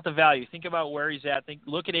 think about the value, think about where he's at,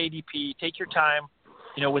 look at ADP, take your time,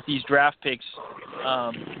 with these draft picks.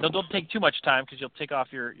 Don't take too much time because you'll take off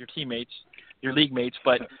your teammates, your league mates,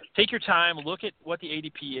 but take your time, look at what the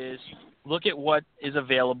ADP is, look at what is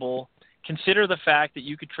available, consider the fact that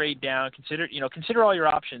you could trade down, consider all your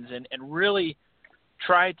options, and really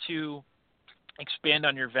try to expand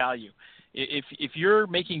on your value. If you're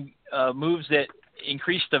making moves that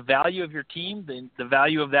increase the value of your team, then the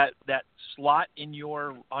value of that slot on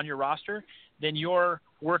your roster, then you're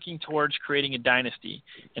working towards creating a dynasty.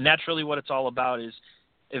 And that's really what it's all about, is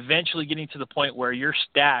eventually getting to the point where you're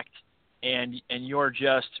stacked and you're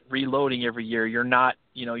just reloading every year. You're not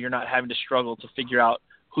having to struggle to figure out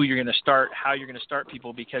who you're going to start, how you're going to start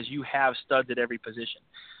people, because you have studs at every position.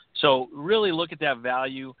 So really look at that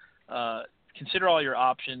value. Consider all your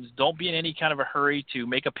options. Don't be in any kind of a hurry to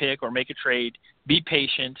make a pick or make a trade. Be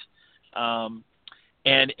patient.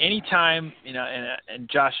 And anytime, and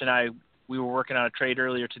Josh and I, we were working on a trade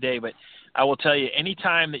earlier today, but I will tell you,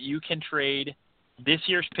 anytime that you can trade this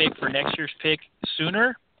year's pick for next year's pick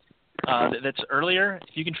sooner, that's earlier,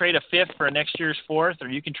 if you can trade a 5th for next year's 4th, or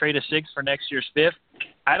you can trade a 6th for next year's 5th,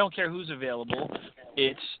 I don't care who's available.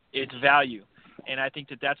 It's value. And I think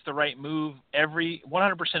that's the right move. 100%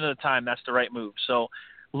 of the time, that's the right move. So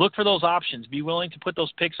look for those options. Be willing to put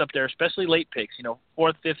those picks up there, especially late picks,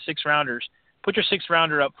 4th, 5th, 6th rounders. Put your 6th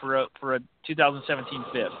rounder up for a 2017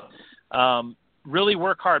 5th. Really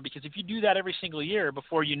work hard, because if you do that every single year,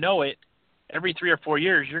 before you know it, every 3 or 4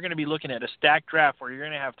 years, you're going to be looking at a stacked draft where you're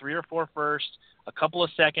going to have 3 or 4 firsts, a couple of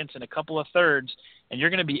seconds, and a couple of thirds, and you're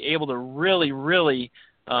going to be able to really, really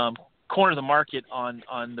corner the market on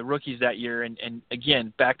the rookies that year. And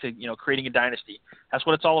again, back to creating a dynasty. That's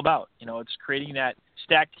what it's all about. It's creating that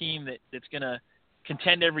stacked team that's going to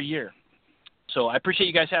contend every year. So I appreciate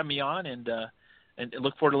you guys having me on, and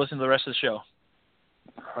look forward to listening to the rest of the show.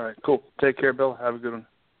 All right, cool. Take care, Bill. Have a good one.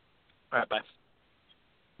 All right, bye.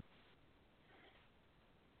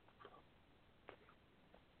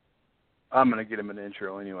 I'm going to get him an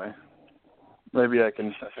intro anyway. Maybe I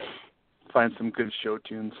can find some good show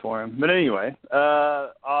tunes for him. But anyway,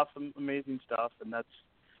 awesome, amazing stuff. And that's,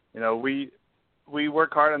 we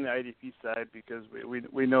work hard on the IDP side because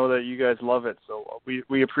we know that you guys love it. So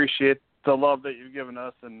we appreciate the love that you've given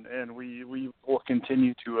us, and we will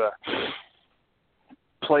continue to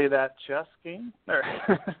play that chess game, or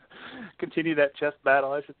continue that chess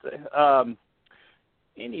battle, I should say.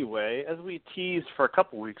 Anyway, as we teased for a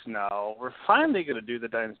couple weeks now, we're finally going to do the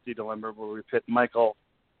Dynasty Dilemma where we pit Michael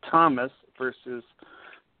Thomas versus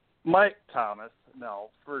Mike Thomas. Now,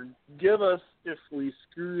 forgive us if we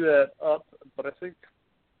screw that up, but I think,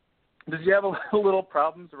 did you have a little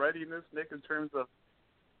problems writing this, Nick, in terms of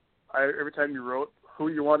every time you wrote who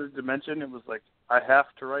you wanted to mention, it was like, I have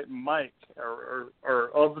to write Mike, or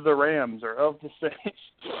of the Rams, or of the Saints.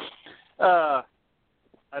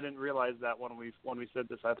 I didn't realize that when we said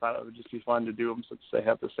this. I thought it would just be fun to do them since they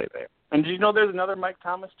have the same name. And do you know there's another Mike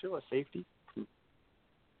Thomas too, a safety?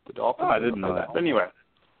 The Dolphins. Oh, I didn't know that. But anyway,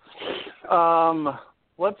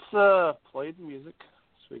 let's play the music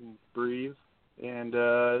so we can breathe, and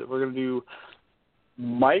we're gonna do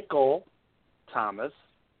Michael Thomas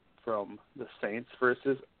from the Saints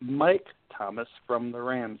versus Mike Thomas from the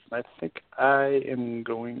Rams. And I think I am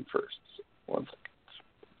going first. 1 second.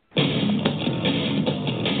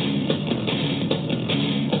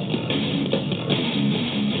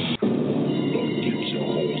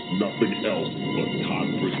 Nothing else but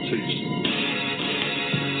confrontation.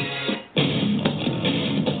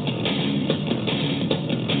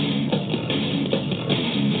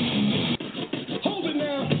 Hold it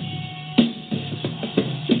now.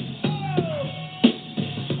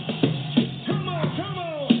 Oh. Come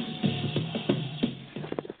on.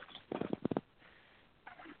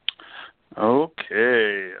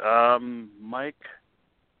 Okay. Mike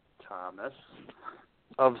Thomas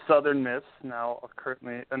of Southern Miss, now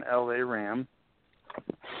currently an LA Ram.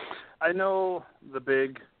 I know the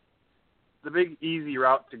big easy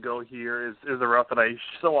route to go here is a route that I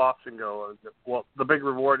so often go. Well, the big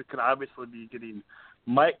reward could obviously be getting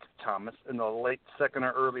Mike Thomas in the late second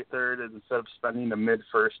or early third instead of spending the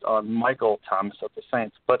mid-first on Michael Thomas of the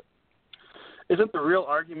Saints. But isn't the real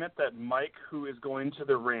argument that Mike, who is going to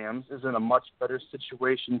the Rams, is in a much better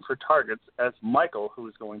situation for targets as Michael, who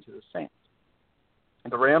is going to the Saints?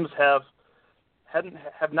 The Rams have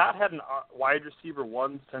not had a wide receiver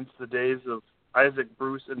one since the days of Isaac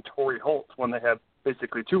Bruce and Torrey Holt, when they had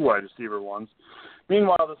basically two wide receiver ones.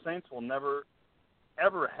 Meanwhile, the Saints will never,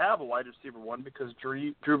 ever have a wide receiver one because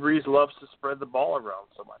Drew Brees loves to spread the ball around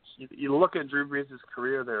so much. You look at Drew Brees'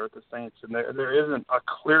 career there at the Saints, and there isn't a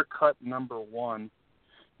clear-cut number one.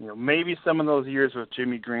 Maybe some of those years with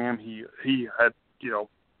Jimmy Graham, he had,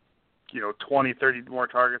 20, 30 more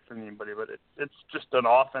targets than anybody, but it's just an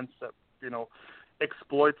offense that,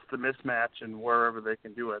 exploits the mismatch and wherever they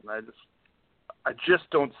can do it. And I just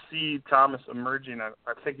don't see Thomas emerging. I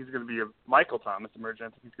think he's going to be Michael Thomas emerging. I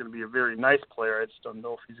think he's going to be a very nice player. I just don't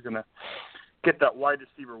know if he's going to get that wide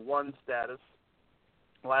receiver one status.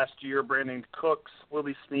 Last year, Brandon Cooks,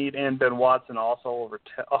 Willie Snead, and Ben Watson also over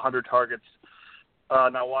 100 targets.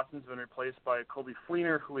 Now Watson's been replaced by Colby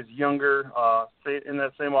Fleener, who is younger. In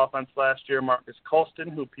that same offense last year, Marcus Colston,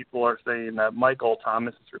 who people are saying that Michael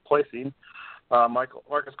Thomas is replacing.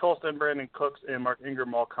 Marcus Colston, Brandon Cooks, and Mark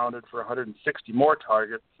Ingram all counted for 160 more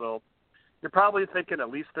targets. So you're probably thinking at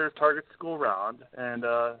least there's targets to go around. And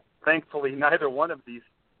thankfully, neither one of these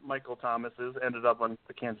Michael Thomases ended up on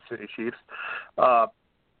the Kansas City Chiefs.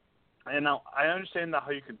 And now I understand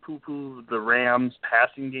how you can poo-poo the Rams'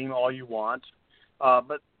 passing game all you want.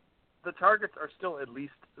 But the targets are still at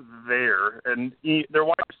least there, and their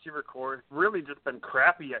wide receiver core has really just been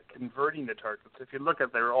crappy at converting the targets. If you look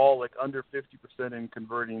at, they're all like under 50% in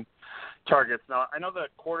converting targets. Now, I know that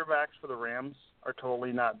quarterbacks for the Rams are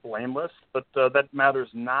totally not blameless, but that matters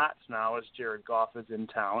not now as Jared Goff is in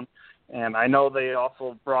town. And I know they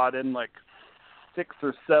also brought in like 6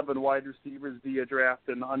 or 7 wide receivers via draft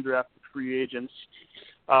and undrafted free agents.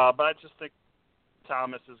 But I just think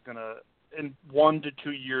Thomas is going to, in 1 to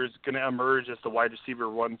 2 years, going to emerge as the wide receiver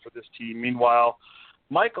one for this team. Meanwhile,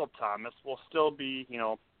 Michael Thomas will still be,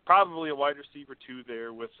 probably a wide receiver two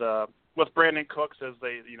there with Brandon Cooks as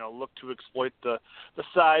they, look to exploit the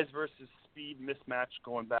size versus speed mismatch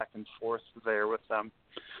going back and forth there with them.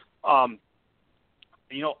 I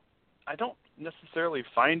don't necessarily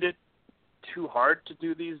find it too hard to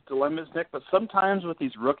do these dilemmas, Nick, but sometimes with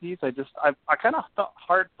these rookies, I kind of thought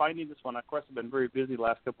hard finding this one. Of course, I've been very busy the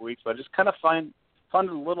last couple of weeks, but I just kind of found it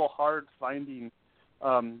a little hard finding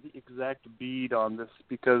the exact bead on this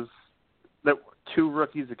because there were 2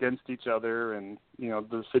 rookies against each other and,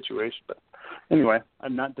 the situation. But anyway,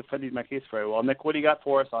 I'm not defending my case very well. Nick, what do you got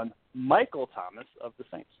for us on Michael Thomas of the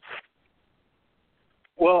Saints?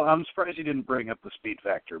 Well, I'm surprised you didn't bring up the speed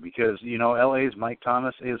factor because, LA's Mike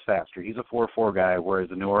Thomas is faster. He's a 4.4 guy, whereas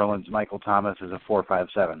the New Orleans Michael Thomas is a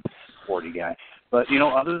 4.57. sporty guy. But,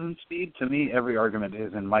 other than speed, to me, every argument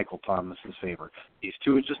is in Michael Thomas's favor. He's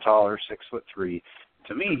 2 inches taller, 6'3".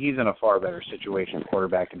 To me, he's in a far better situation,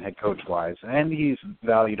 quarterback and head coach-wise, and he's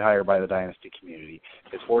valued higher by the Dynasty community.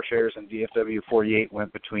 His 4 shares in DFW 48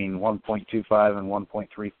 went between 1.25 and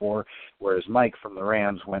 1.34, whereas Mike from the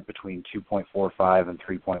Rams went between 2.45 and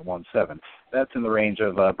 3.17. That's in the range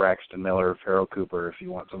of Braxton Miller, Farrell Cooper, if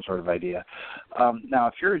you want some sort of idea. Now,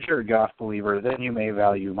 if you're a Jared Goff believer, then you may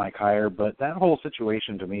value Mike higher, but that whole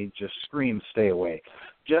situation to me just screams stay away.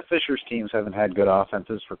 Jeff Fisher's teams haven't had good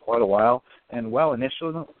offenses for quite a while, and while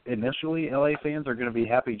initially LA fans are going to be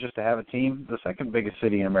happy just to have a team, the second biggest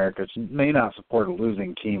city in America may not support a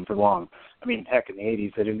losing team for long. I mean, heck, in the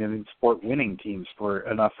 80s, they didn't even support winning teams for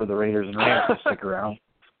enough for the Raiders and Rams to stick around.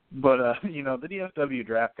 But, the DFW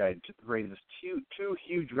draft guide raises two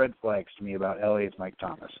huge red flags to me about LA's Mike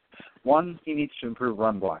Thomas. One, he needs to improve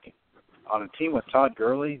run blocking. On a team with Todd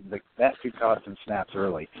Gurley, that could cost him snaps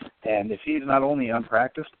early. And if he's not only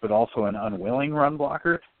unpracticed but also an unwilling run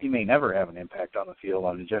blocker, he may never have an impact on the field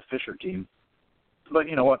on the Jeff Fisher team. But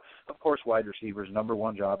you know what? Of course, wide receivers' number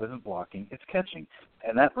one job isn't blocking, it's catching.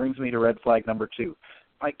 And that brings me to red flag number 2.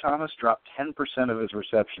 Mike Thomas dropped 10% of his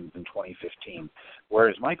receptions in 2015,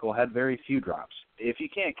 whereas Michael had very few drops. If you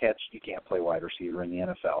can't catch, you can't play wide receiver in the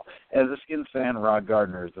NFL. As a Skins fan, Rod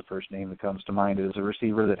Gardner is the first name that comes to mind as a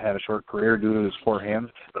receiver that had a short career due to his poor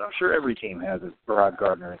hands, but I'm sure every team has a Rod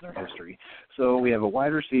Gardner in their history. So we have a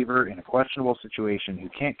wide receiver in a questionable situation who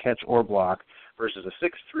can't catch or block versus a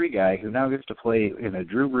 6'3" guy who now gets to play in a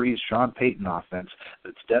Drew Brees, Sean Payton offense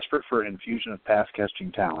that's desperate for an infusion of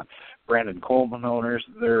pass-catching talent. Brandon Coleman owners,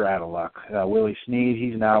 they're out of luck. Willie Snead,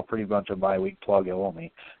 he's now pretty much a bye-week plug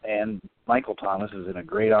only. And Michael Thomas is in a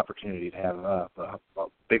great opportunity to have a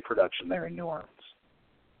big production there in New Orleans.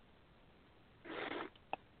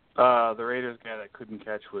 The Raiders guy that couldn't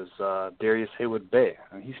catch was Darius Haywood-Bay.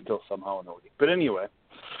 I mean, he's still somehow in the league. But anyway,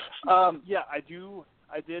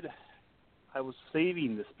 I was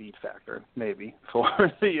saving the speed factor maybe for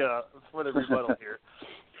the rebuttal here.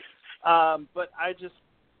 But I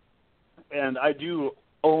do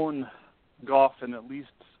own Goff in at least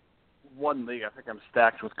one league. I think I'm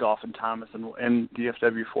stacked with Goff and Thomas and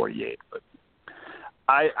DFW 48. But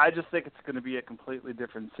I just think it's going to be a completely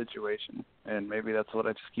different situation, and maybe that's what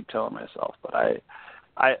I just keep telling myself. But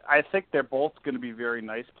I think they're both going to be very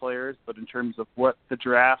nice players, but in terms of what the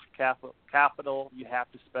draft capital you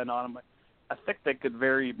have to spend on them, I think they could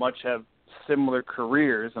very much have similar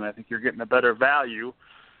careers, and I think you're getting a better value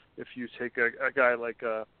if you take a guy like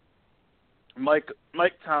Mike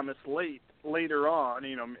Thomas later on,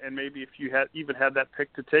 and maybe if you had that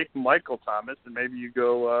pick to take Michael Thomas, and maybe you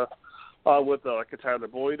go with like a Tyler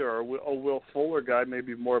Boyd or a Will Fuller guy,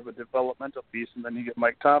 maybe more of a developmental piece, and then you get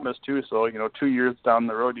Mike Thomas too. So 2 years down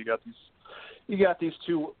the road, you got these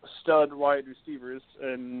 2 stud wide receivers,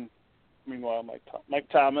 and meanwhile Mike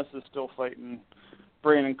Thomas is still fighting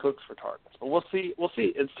Brandon Cooks for targets. But we'll see.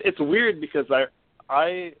 It's weird because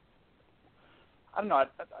I don't know.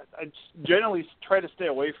 I generally try to stay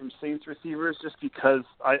away from Saints receivers just because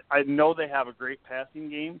I know they have a great passing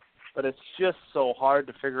game, but it's just so hard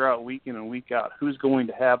to figure out week in and week out who's going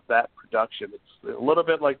to have that production. It's a little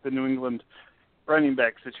bit like the New England running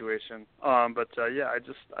back situation. I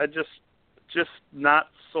just not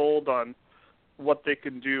sold on what they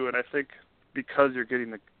can do, and I think because you're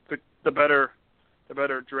getting the better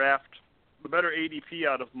draft, the better ADP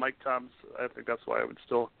out of Mike Thomas, I think that's why I would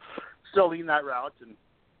still lean that route. And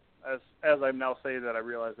as I'm now saying that, I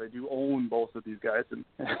realize I do own both of these guys, and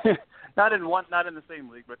not in the same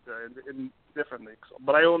league, but in different leagues.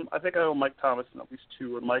 But I think I own Mike Thomas in at least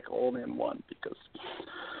 2, and Michael only in 1 because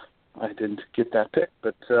I didn't get that pick.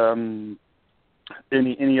 But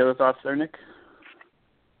any other thoughts there, Nick?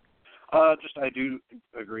 I do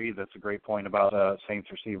agree. That's a great point about Saints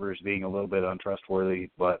receivers being a little bit untrustworthy,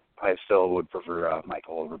 but I still would prefer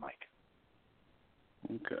Michael over Mike.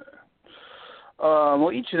 Okay.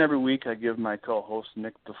 Well, each and every week I give my co-host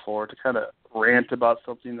Nick the floor to kind of rant about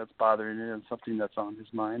something that's bothering him and something that's on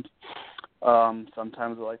his mind.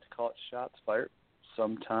 Sometimes I like to call it shots fired.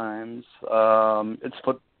 Sometimes it's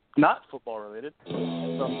not football related.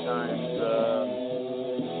 Sometimes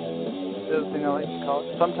the other thing I like to call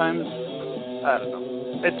it. Sometimes, I don't know.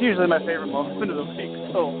 It's usually my favorite moment of the week.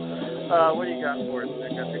 So what do you got for us,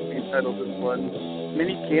 Nick? I think we entitled this one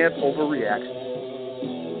Mini Camp Overreaction.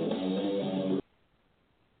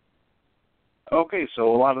 Okay,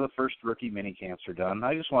 so a lot of the first rookie mini camps are done.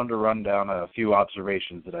 I just wanted to run down a few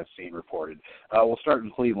observations that I've seen reported. We'll start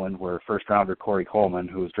in Cleveland, where first-rounder Corey Coleman,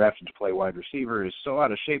 who was drafted to play wide receiver, is so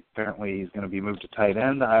out of shape, apparently he's going to be moved to tight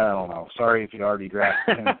end. I don't know. Sorry if you already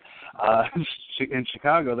drafted him. In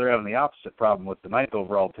Chicago, they're having the opposite problem with the 9th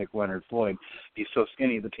overall pick, Leonard Floyd. He's so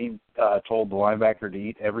skinny, the team told the linebacker to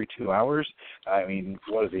eat every 2 hours. I mean,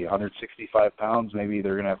 what is he, 165 pounds? Maybe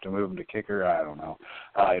they're going to have to move him to kicker. I don't know.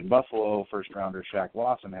 In Buffalo, first-rounder Shaq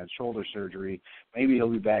Lawson had shoulder surgery. Maybe he'll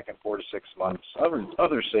be back in 4 to 6 months.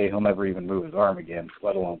 Others say he'll never even move his arm again,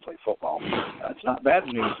 let alone play football. It's not bad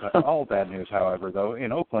news, all bad news, however, though.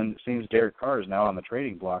 In Oakland, it seems Derek Carr is now on the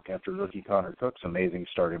trading block after rookie Connor Cook's amazing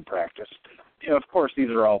start in practice. You know, of course,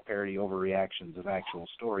 these are all parody overreactions of actual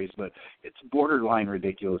stories, but it's borderline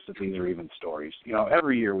ridiculous that these are even stories. You know,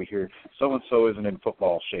 every year we hear so-and-so isn't in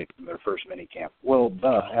football shape in their first minicamp. Well,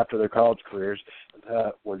 after their college careers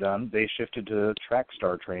were done, they shifted to track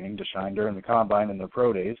star training to shine during the combine and their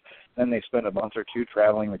pro days. Then they spent a month or two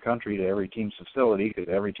traveling the country to every team's facility because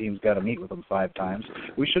every team's got to meet with them 5 times.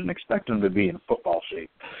 We shouldn't expect them to be in football shape.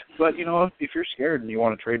 But, you know, if you're scared and you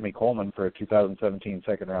want to trade me Coleman for a 2017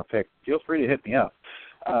 second-round pick, feel free to hit me up.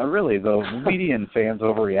 Really, though, media and fans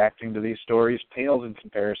overreacting to these stories pales in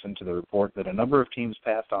comparison to the report that a number of teams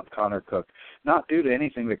passed on Connor Cook, not due to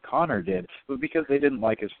anything that Connor did, but because they didn't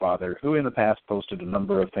like his father, who in the past posted a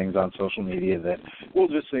number of things on social media that we'll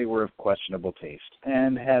just say were of questionable taste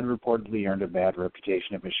and had reportedly earned a bad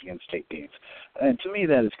reputation at Michigan State games. And to me,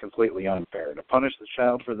 that is completely unfair. To punish the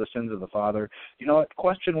child for the sins of the father, you know what,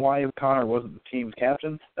 question why Connor wasn't the team's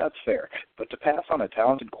captain, that's fair. But to pass on a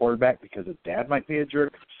talented quarterback because his dad might be a jerk,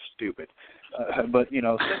 stupid. But, you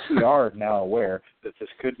know, since we are now aware that this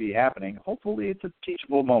could be happening, hopefully it's a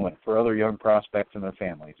teachable moment for other young prospects and their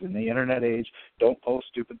families. In the internet age, don't post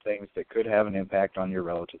stupid things that could have an impact on your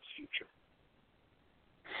relative's future.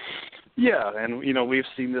 Yeah, and, you know, we've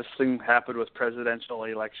seen this thing happen with presidential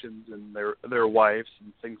elections and their wives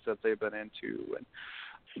and things that they've been into.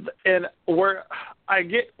 And where I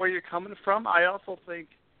get where you're coming from, I also think,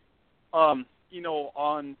 you know,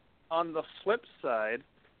 on the flip side,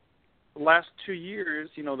 the last 2 years,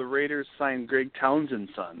 you know, the Raiders signed Greg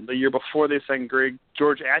Townsend's son. The year before, they signed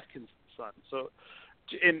George Atkinson's son. So,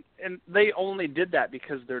 and they only did that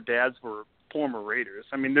because their dads were former Raiders.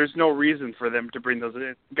 I mean, there's no reason for them to bring those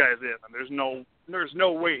guys in. And there's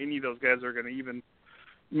no way any of those guys are going to even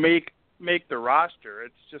make the roster.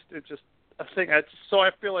 It's just a thing. So I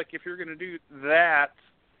feel like if you're going to do that,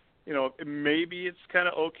 you know, maybe it's kind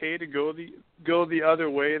of okay to go the other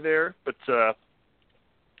way there, but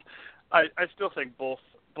I still think both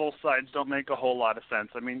sides don't make a whole lot of sense.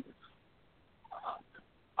 I mean,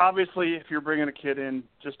 obviously, if you're bringing a kid in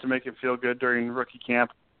just to make him feel good during rookie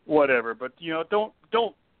camp, whatever. But you know, don't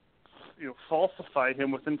you know, falsify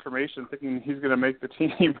him with information thinking he's going to make the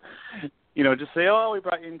team. You know, just say, oh, we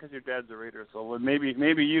brought you in because your dad's a Raider, so maybe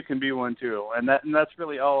you can be one too. And that's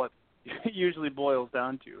really all it usually boils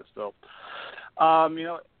down to. So, you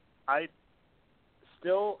know, I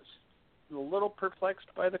still a little perplexed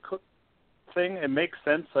by the Cook thing. It makes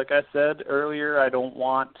sense. Like I said earlier, I don't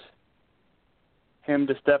want him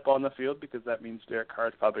to step on the field because that means Derek Carr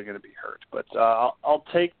is probably going to be hurt. But I'll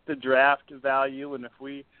take the draft value, and if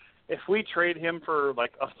we trade him for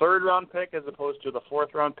like a 3rd round pick as opposed to the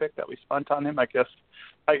 4th round pick that we spent on him, I guess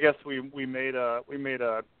we made a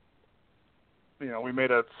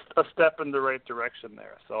step in the right direction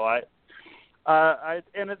there. So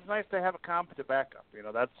and it's nice to have a competent backup. You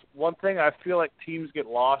know, that's one thing. I feel like teams get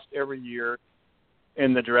lost every year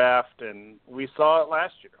in the draft, and we saw it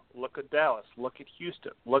last year. Look at Dallas. Look at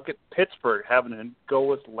Houston. Look at Pittsburgh having to go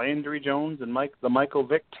with Landry Jones and the Michael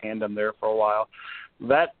Vick tandem there for a while.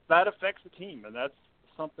 That affects the team, and that's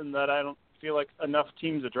something that I don't feel like enough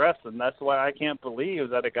teams address, and that's why I can't believe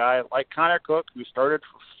that a guy like Connor Cook, who started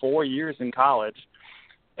for 4 years in college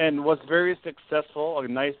and was very successful, a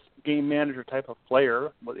nice game manager type of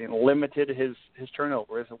player, limited his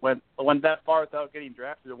turnovers. It went that far without getting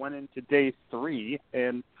drafted. It went into day 3,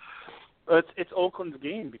 and it's Oakland's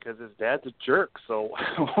game because his dad's a jerk. So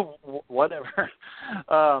whatever.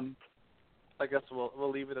 I guess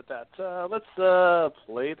we'll leave it at that. Let's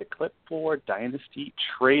play the clip for Dynasty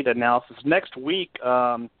trade analysis. Next week,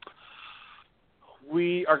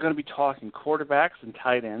 we are going to be talking quarterbacks and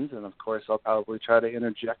tight ends, and of course, I'll probably try to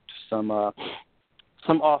interject some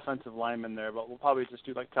offensive linemen there, but we'll probably just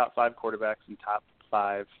do like top 5 quarterbacks and top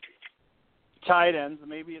 5 tight ends.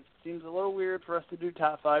 Maybe it seems a little weird for us to do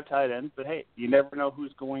top 5 tight ends, but hey, you never know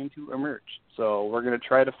who's going to emerge. So we're going to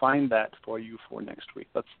try to find that for you for next week.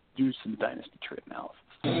 Let's do some Dynasty trade analysis.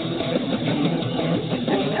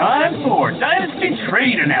 It's time for Dynasty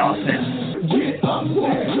Trade Analysis. Get up,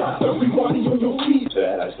 stand up, everybody on your feet.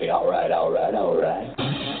 I say, all right.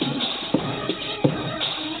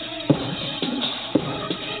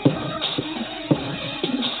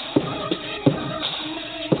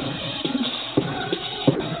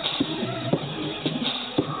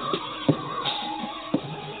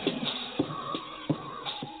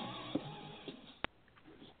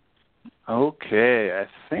 Okay, I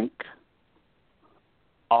think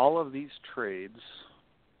all of these trades,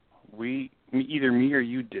 either me or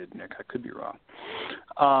you did, Nick. I could be wrong.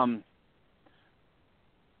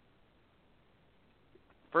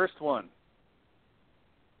 First one.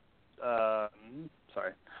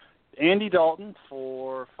 Andy Dalton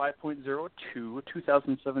for 5.02,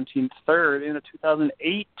 2017 third, and a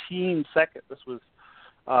 2018 second. This was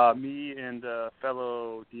me and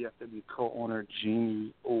fellow DFW co-owner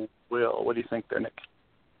Jamie O'Will. What do you think there, Nick?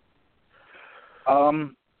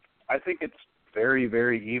 I think it's very,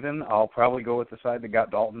 very even. I'll probably go with the side that got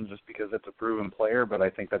Dalton just because it's a proven player, but I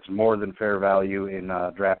think that's more than fair value in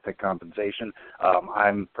draft pick compensation.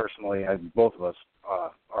 I'm personally, both of us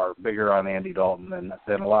are bigger on Andy Dalton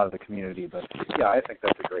than a lot of the community, but yeah, I think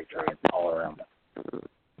that's a great trade all around.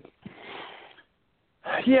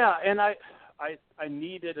 Yeah, and I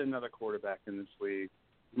needed another quarterback in this league.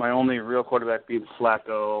 My only real quarterback being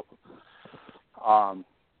Flacco.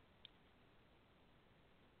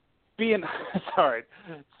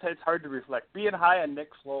 It's hard to reflect. Being high on Nick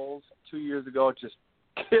Foles 2 years ago just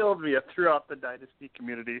killed me throughout the Dynasty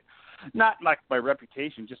community. Not like my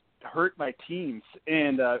reputation, just hurt my teams.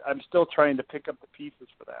 And I'm still trying to pick up the pieces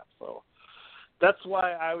for that. So that's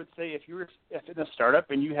why I would say if in a startup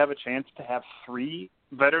and you have a chance to have 3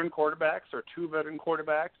 veteran quarterbacks or 2 veteran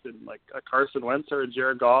quarterbacks and like a Carson Wentz or a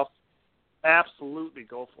Jared Goff, absolutely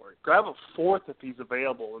go for it. Grab a 4th if he's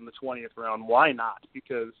available in the 20th round. Why not?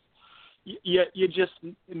 Because you just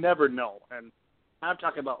never know. And I'm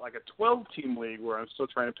talking about like a 12-team league where I'm still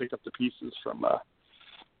trying to pick up the pieces from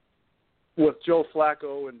with Joe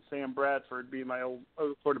Flacco and Sam Bradford being my old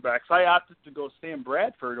quarterbacks. I opted to go Sam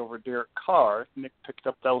Bradford over Derek Carr. Nick picked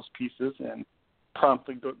up those pieces and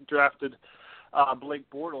promptly drafted Blake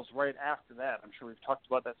Bortles right after that. I'm sure we've talked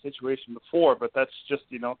about that situation before, but that's just,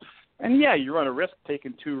 and yeah, you run a risk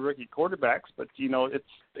taking 2 rookie quarterbacks, but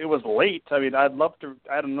it was late. I mean, I'd love to.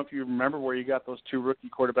 I don't know if you remember where you got those 2 rookie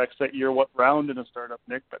quarterbacks that year, what round in a startup,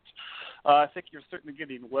 Nick, but I think you're certainly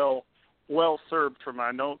getting well served from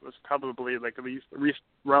my note. It was probably like at least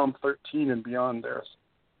round 13 and beyond there.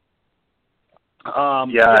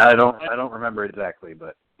 I don't remember exactly,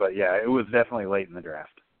 but yeah, it was definitely late in the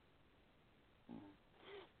draft.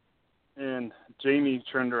 And Jamie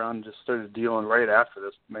turned around and just started dealing right after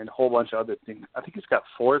this. Made a whole bunch of other things. I think he's got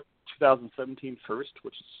 4 2017 first,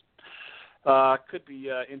 which is could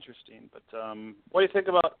be interesting. But what do you think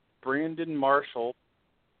about Brandon Marshall?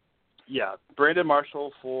 Yeah, Brandon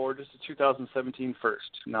Marshall for just a 2017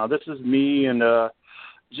 first. Now, this is me and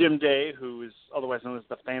Jim Day, who is otherwise known as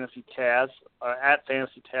the Fantasy Taz, at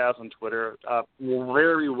Fantasy Taz on Twitter.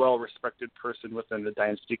 Very well-respected person within the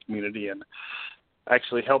Dynasty community, and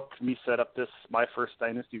actually helped me set up my first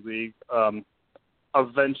Dynasty league.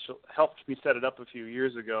 Eventually helped me set it up a few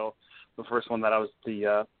years ago, the first one that I was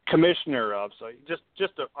the commissioner of. So just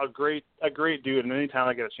a great dude. And anytime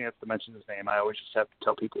I get a chance to mention his name, I always just have to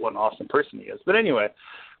tell people what an awesome person he is. But anyway,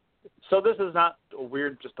 so this is not a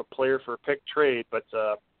weird, just a player for a pick trade. But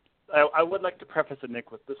I would like to preface it,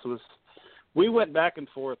 Nick, with we went back and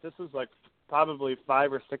forth. This is like probably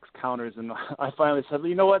 5 or 6 counters, and I finally said,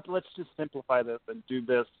 you know what, let's just simplify this and do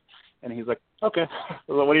this. And he's like, okay.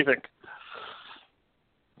 So what do you think?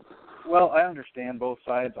 Well, I understand both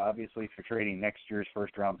sides. Obviously, if you're trading next year's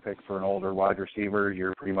first-round pick for an older wide receiver,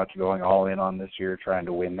 you're pretty much going all in on this year, trying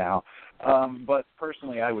to win now. But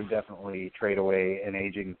personally, I would definitely trade away an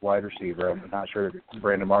aging wide receiver. I'm not sure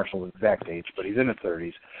Brandon Marshall's exact age, but he's in his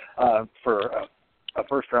 30s. For a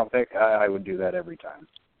first-round pick, I would do that every time.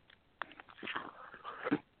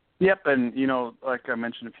 Yep, and, like I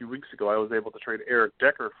mentioned a few weeks ago, I was able to trade Eric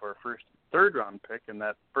Decker for a first and third-round pick, and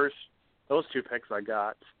those 2 picks I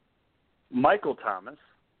got Michael Thomas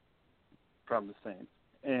from the Saints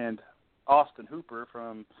and Austin Hooper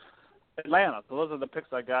from Atlanta. So those are the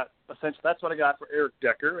picks I got. Essentially, that's what I got for Eric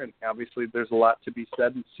Decker, and obviously there's a lot to be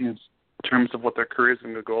said in terms of what their careers are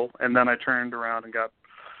going to go. And then I turned around and got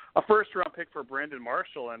a first-round pick for Brandon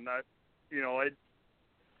Marshall, and I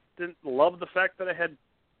didn't love the fact that I had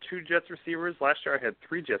 2 Jets receivers. Last year I had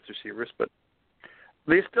 3 Jets receivers, but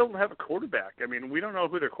they still don't have a quarterback. I mean, we don't know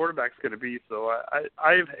who their quarterback's going to be. So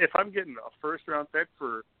if I'm getting a first-round pick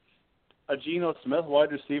for a Geno Smith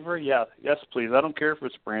wide receiver, yes, please. I don't care if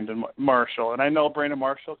it's Brandon Marshall, and I know Brandon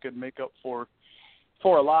Marshall could make up for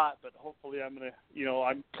a lot, but hopefully I'm gonna,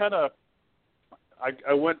 I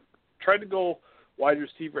tried to go wide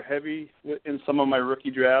receiver heavy in some of my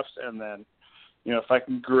rookie drafts, and then, if I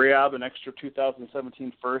can grab an extra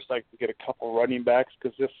 2017 first, I can get a couple running backs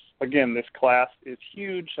because this class is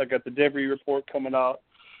huge. I got the Devry report coming out.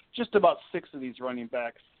 Just about 6 of these running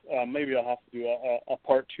backs. Maybe I'll have to do a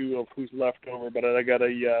part 2 of who's left over, but I got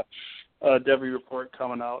a Devry report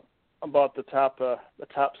coming out about the top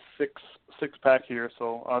 6 pack here.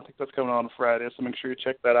 So I think that's coming out on Friday. So make sure you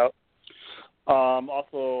check that out.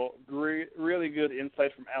 Also, really good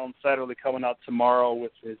insight from Alan Satterley coming out tomorrow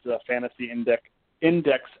with his fantasy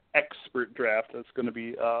index expert draft. That's going to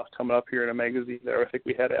be coming up here in a magazine there. I think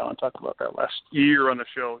we had Alan talk about that last year on the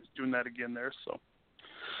show. He's doing that again there. So,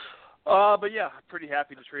 but yeah, pretty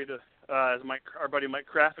happy to trade as our buddy Mike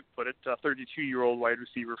Krafik put it, a 32-year-old wide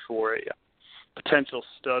receiver for a potential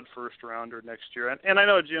stud first rounder next year. And I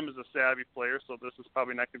know Jim is a savvy player, so this is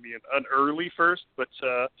probably not going to be an early first, but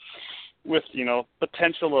with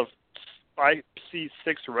potential of, I see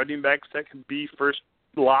 6 running backs that could be first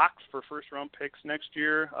locks for first round picks next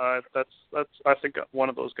year. That's I think one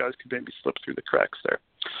of those guys could maybe slip through the cracks there.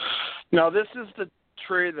 Now this is the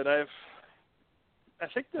trade that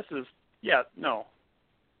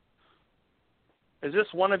Is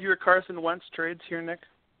this one of your Carson Wentz trades here, Nick?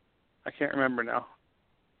 I can't remember now.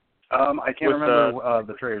 I can't remember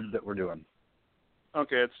the trade that we're doing.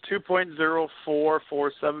 Okay, it's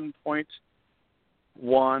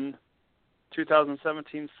 2.0447.1,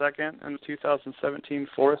 2017 second, and 2017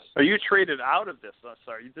 fourth. Are you traded out of this?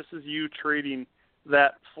 Sorry, this is you trading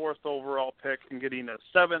that 4th overall pick and getting a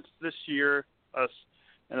 7th this year,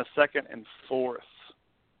 and a 2nd and 4th.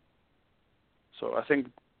 So I think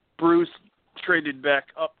Bruce traded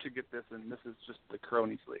back up to get this, and this is just the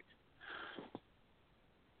Cronies League.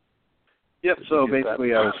 Yep. So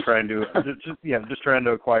basically, I was trying to just trying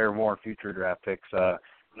to acquire more future draft picks. That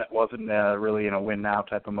wasn't really in a win now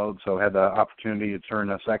type of mode, so had the opportunity to turn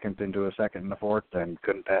a 2nd into a 2nd and a 4th, and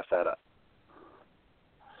couldn't pass that up.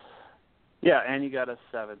 Yeah, and you got a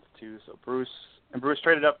 7th too. So Bruce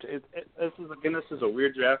traded up to it. This is a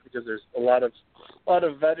weird draft because there's a lot of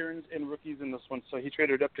veterans and rookies in this one. So he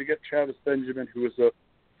traded up to get Travis Benjamin, who was a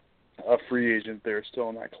free agent there, still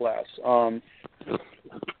in that class.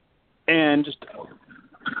 And just,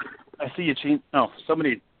 I see you change. No,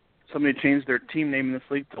 somebody changed their team name in this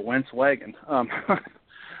league to Wentz Wagon. I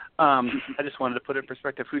just wanted to put it in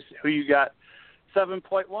perspective. Who you got?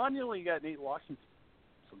 7.1. You only got Nate Washington.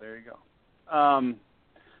 So there you go.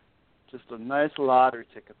 Just a nice lottery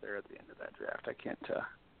ticket there at the end of that draft. I can't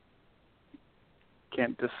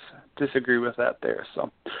disagree with that there.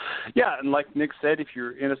 So, yeah, and like Nick said, if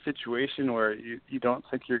you're in a situation where you don't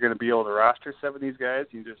think you're going to be able to roster 7 of these guys,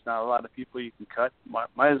 and there's not a lot of people you can cut,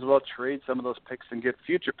 might as well trade some of those picks and get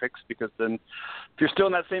future picks, because then if you're still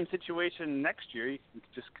in that same situation next year, you can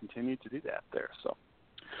just continue to do that there. So,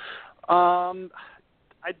 I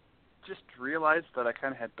just realized that I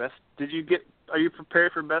kind of had best. Are you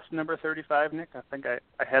prepared for best number 35, Nick? I think I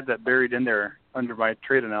had that buried in there under my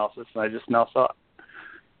trade analysis, and I just now saw it.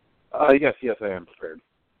 Yes, I am prepared.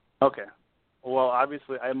 Okay. Well,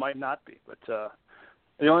 obviously I might not be, but the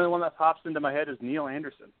only one that pops into my head is Neil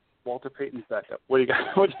Anderson, Walter Payton's backup. What do you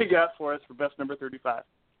got? What do you got for us for best number 35?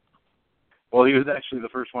 Well, he was actually the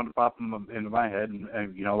first one to pop into my head, and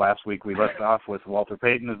last week we left off with Walter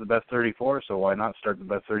Payton as the best 34, so why not start the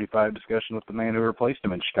best 35 discussion with the man who replaced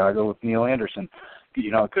him in Chicago with Neil Anderson?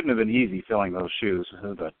 It couldn't have been easy filling those shoes,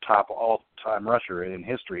 the top all-time rusher in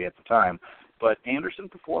history at the time. But Anderson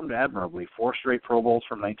performed admirably. 4 straight Pro Bowls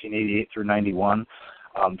from 1988 through 91.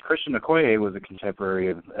 Christian Okoye was a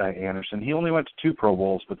contemporary of Anderson. He only went to 2 Pro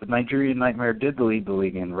Bowls, but the Nigerian Nightmare did lead the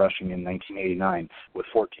league in rushing in 1989 with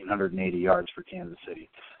 1,480 yards for Kansas City.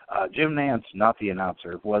 Jim Nantz, not the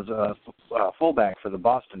announcer, was a fullback for the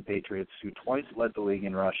Boston Patriots, who twice led the league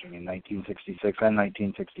in rushing in 1966 and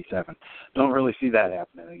 1967. Don't really see that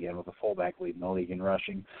happening again with a fullback leading the league in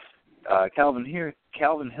rushing. Calvin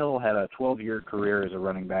Hill had a 12-year career as a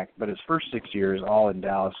running back, but his first 6 years, all in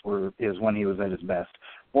Dallas, is when he was at his best.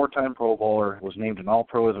 4-time Pro Bowler, was named an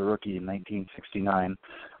All-Pro as a rookie in 1969.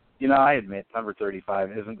 I admit number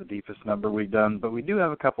 35 isn't the deepest number we've done, but we do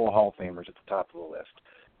have a couple of Hall of Famers at the top of the list.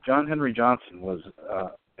 John Henry Johnson was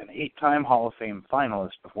an two-time Hall of Fame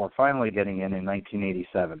finalist before finally getting in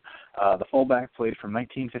 1987. The fullback played from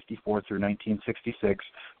 1954 through 1966,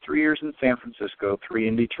 3 years in San Francisco, 3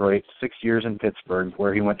 in Detroit, 6 years in Pittsburgh,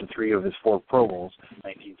 where he went to 3 of his 4 Pro Bowls,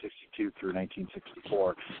 1962 through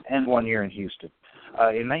 1964, and 1 year in Houston.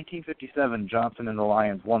 In 1957, Johnson and the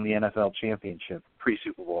Lions won the NFL championship,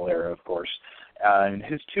 pre-Super Bowl era, of course. And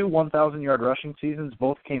his 2 1,000-yard rushing seasons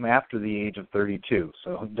both came after the age of 32,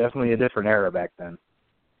 so definitely a different era back then.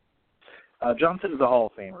 Johnson is a Hall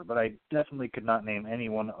of Famer, but I definitely could not name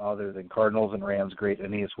anyone other than Cardinals and Rams great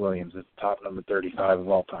Aeneas Williams as the top number 35 of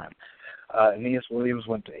all time. Aeneas Williams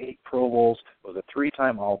went to 8 Pro Bowls, was a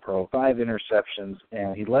 3-time All-Pro, 5 interceptions,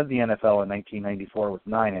 and he led the NFL in 1994 with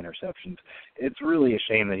 9 interceptions. It's really a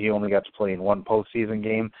shame that he only got to play in 1 postseason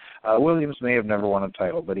game. Williams may have never won a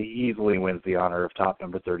title, but he easily wins the honor of top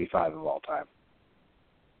number 35 of all time.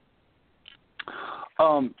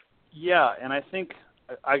 Yeah, and I think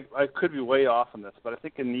I could be way off on this, but I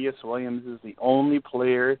think Aeneas Williams is the only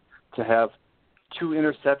player to have 2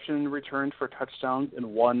 interception returns for touchdowns in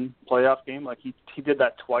 1 playoff game. Like he did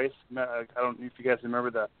that twice. I don't know if you guys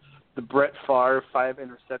remember the Brett Favre 5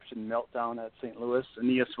 interception meltdown at St. Louis.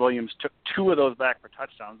 Aeneas Williams took 2 of those back for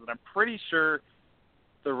touchdowns, and I'm pretty sure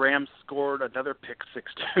the Rams scored another pick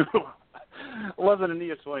 6 too. It wasn't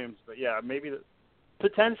Aeneas Williams, but yeah, maybe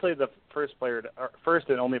potentially the first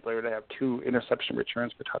and only player to have 2 interception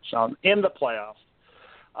returns for touchdowns in the playoffs.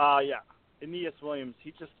 Yeah, Aeneas Williams.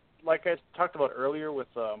 He just, like I talked about earlier with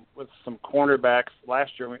some cornerbacks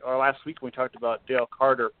last week when we talked about Dale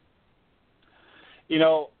Carter. You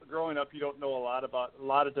know, growing up, you don't know a lot about a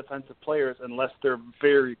lot of defensive players unless they're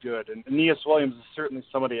very good. And Aeneas Williams is certainly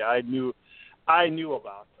somebody I knew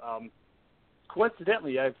about.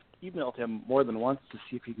 Coincidentally, I've emailed him more than once to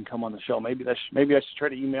see if he can come on the show. Maybe I should try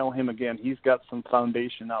to email him again. He's got some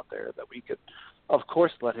foundation out there that we could, of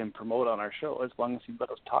course, let him promote on our show as long as he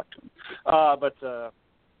let us talk to him.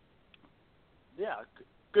 Yeah,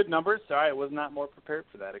 good numbers. Sorry, I was not more prepared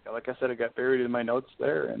for that. Like I said, it got buried in my notes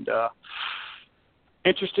there. And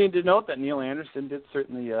interesting to note that Neil Anderson did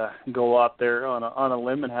certainly go out there on a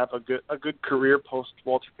limb and have a good career post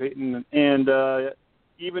Walter Payton. And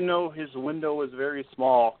even though his window was very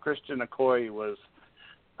small, Christian Okoye was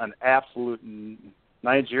an absolute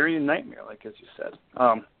Nigerian nightmare, like as you said.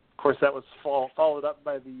 Of course, that was followed up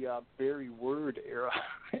by the Barry Word era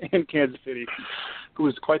in Kansas City, who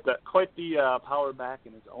was quite the power back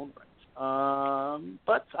in his own right.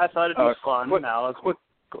 But I thought it was fun.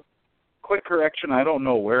 Quick correction. I don't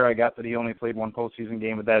know where I got that he only played 1 postseason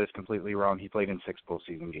game, but that is completely wrong. He played in 6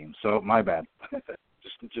 postseason games, so my bad.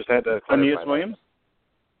 just had to clarify. Aeneas Williams?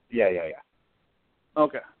 Yeah.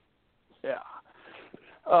 Okay. Yeah.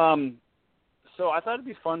 So I thought it'd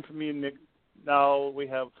be fun for me and Nick. Now we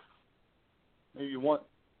have maybe one.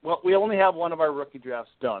 Well, we only have one of our rookie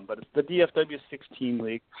drafts done, but it's the DFW 16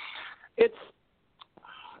 league. It's.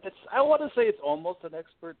 I want to say it's almost an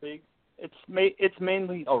expert league. It's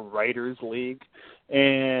mainly a writers league,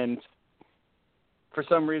 and for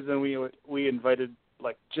some reason we invited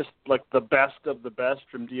just the best of the best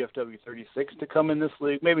from DFW 36 to come in this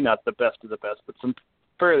league. Maybe not the best of the best, but some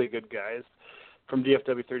fairly good guys from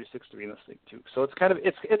DFW 36 to be in this league too. So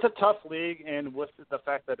it's a tough league, and with the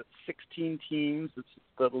fact that it's 16 teams, it's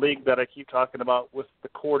the league that I keep talking about with the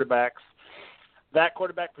quarterbacks. That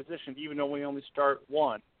quarterback position, even though we only start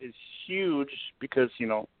 1, is huge because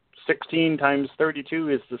 16 times 32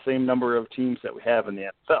 is the same number of teams that we have in the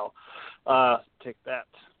NFL. Take that.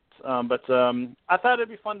 But I thought it'd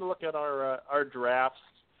be fun to look at our drafts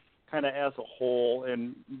kind of as a whole,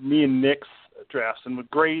 and me and Nick's drafts, and would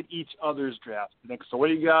grade each other's drafts. Nick, so what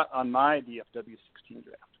do you got on my DFW 16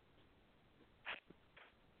 draft?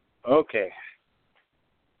 Okay.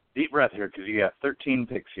 Deep breath here because you got 13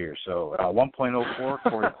 picks here. So 1.04,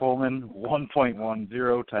 Corey Coleman,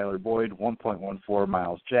 1.10, Tyler Boyd, 1.14,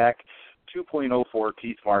 Miles Jack, 2.04,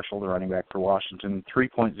 Keith Marshall, the running back for Washington,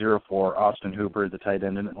 3.04, Austin Hooper, the tight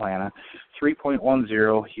end in Atlanta,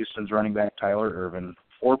 3.10, Houston's running back Tyler Irvin,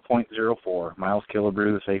 4.04, Miles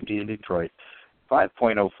Killebrew, the safety in Detroit,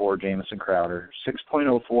 5.04, Jamison Crowder,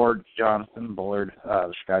 6.04, Jonathan Bullard,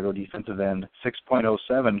 the Chicago defensive end,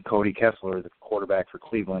 6.07, Cody Kessler, the quarterback for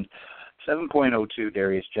Cleveland, 7.02,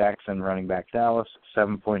 Darius Jackson, running back Dallas,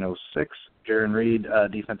 7.06, Jaron Reed,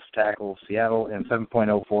 defensive tackle Seattle, and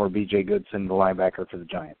 7.04, B.J. Goodson, the linebacker for the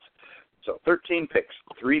Giants. So 13 picks,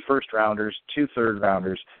 3 first-rounders, 2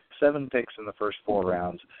 third-rounders, 7 picks in the first 4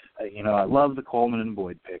 rounds. I love the Coleman and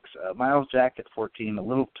Boyd picks. Miles Jack at 14, a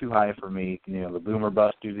little too high for me. The boomer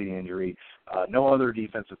bust due to the injury. No other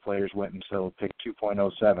defensive players went until pick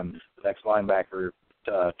 2.07. The next linebacker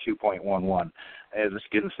 2.11. As a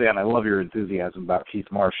student fan, I love your enthusiasm about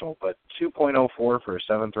Keith Marshall, but 2.04 for a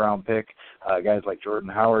 7th-round pick, guys like Jordan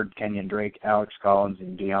Howard, Kenyon Drake, Alex Collins,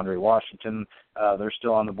 and DeAndre Washington, they're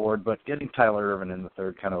still on the board, but getting Tyler Irvin in the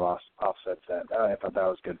 3rd kind of offsets that. I thought that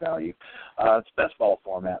was good value. It's best ball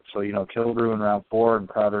format, so, Killebrew in round 4 and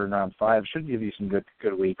Crowder in round 5 should give you some good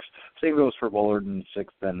weeks. Same goes for Bullard in 6th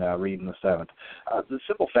and Reed in the 7th. The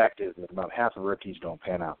simple fact is that about half of rookies don't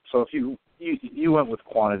pan out. So if you went with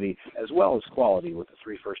quantity as well as quality with the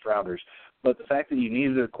 3 first-rounders, but the fact that you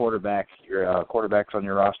needed a quarterback, your quarterbacks on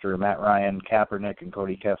your roster are Matt Ryan, Kaepernick, and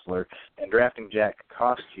Cody Kessler, and drafting Jack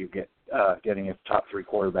cost you getting a top 3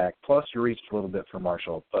 quarterback, plus you reached a little bit for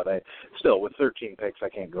Marshall. But still, with 13 picks, I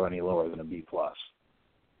can't go any lower than a B+.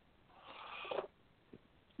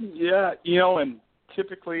 Yeah, and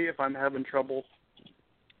typically if I'm having trouble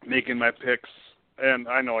making my picks, and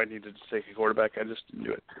I know I needed to take a quarterback, I just didn't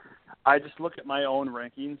do it. I just look at my own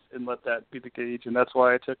rankings and let that be the gauge, and that's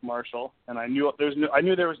why I took Marshall. And I knew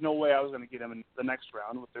there was no way I was going to get him in the next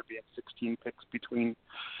round, with there being 16 picks between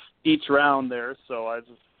each round there. So I was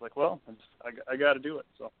just like, well, I got to do it.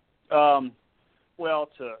 So,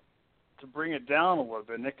 to bring it down a little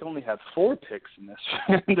bit, Nick only had 4 picks in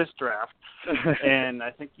this draft, and I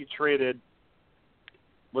think you traded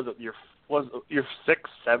was it your 6th,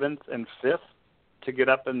 7th, and 5th to get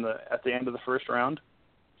up at the end of the first round.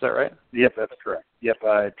 Is that right? Yep, that's correct. Yep,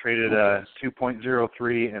 I traded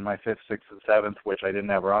 2.03 in my 5th, 6th, and 7th, which I didn't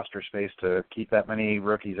have roster space to keep that many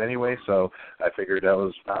rookies anyway, so I figured I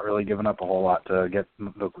was not really giving up a whole lot to get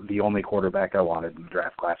the only quarterback I wanted in the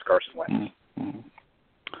draft class, Carson Wentz. Mm-hmm.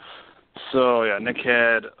 So, yeah, Nick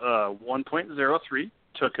had 1.03,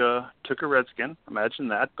 took a Redskin, imagine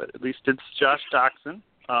that, but at least it's Josh Doxson,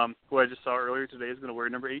 who I just saw earlier today is going to wear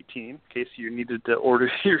number 18, in case you needed to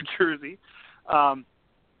order your jersey.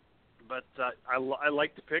 But I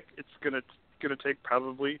like the pick. It's gonna take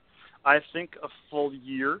probably, I think, a full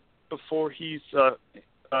year before he's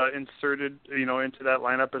inserted, into that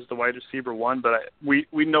lineup as the wide receiver 1. But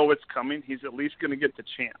we know it's coming. He's at least going to get the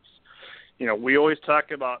chance. We always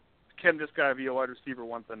talk about, can this guy be a wide receiver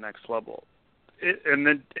 1 at the next level? And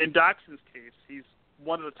then in Doxson's case, he's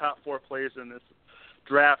one of the top 4 players in this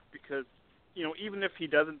draft because, even if he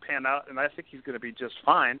doesn't pan out, and I think he's going to be just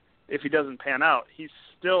fine. If he doesn't pan out, he's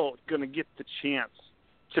still going to get the chance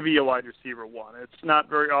to be a wide receiver 1. It's not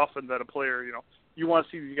very often that a player, you want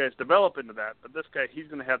to see these guys develop into that, but this guy, he's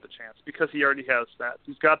going to have the chance because he already has stats.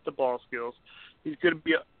 He's got the ball skills. He's going to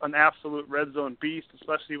be an absolute red zone beast,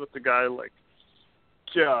 especially with the guy like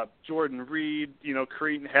Jordan Reed,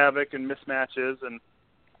 creating havoc and mismatches,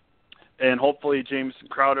 and hopefully Jameson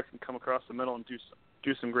Crowder can come across the middle and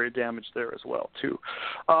do some great damage there as well, too.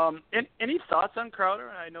 Any thoughts on Crowder?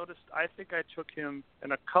 I think I took him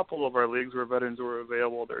in a couple of our leagues where veterans were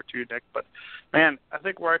available there too, Nick. But, man, I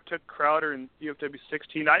think where I took Crowder in UFW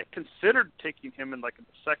 16, I considered taking him in the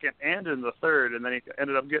 2nd and in the 3rd, and then he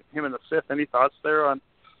ended up getting him in the 5th. Any thoughts there on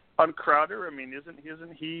Crowder? I mean, isn't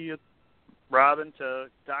he Robin to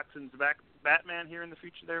Doxson's Batman here in the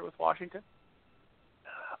future there with Washington?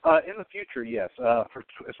 In the future, yes.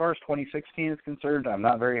 As far as 2016 is concerned, I'm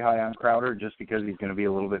not very high on Crowder just because he's going to be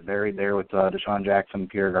a little bit buried there with Deshaun Jackson,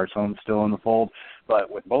 Pierre Garçon still in the fold. But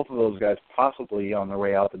with both of those guys possibly on their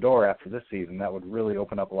way out the door after this season, that would really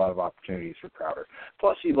open up a lot of opportunities for Crowder.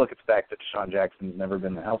 Plus, you look at the fact that Deshaun Jackson's never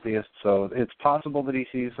been the healthiest, so it's possible that he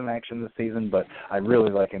sees some action this season, but I really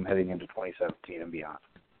like him heading into 2017 and beyond.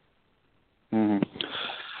 Mm-hmm.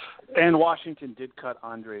 And Washington did cut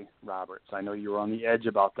Andre Roberts. I know you were on the edge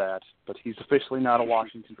about that, but he's officially not a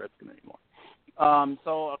Washington Redskin anymore.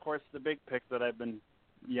 So, of course, the big pick that I've been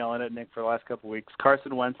yelling at Nick for the last couple of weeks,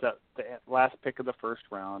 Carson Wentz at the last pick of the first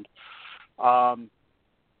round. And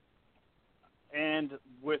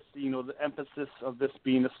with, the emphasis of this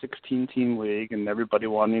being a 16-team league and everybody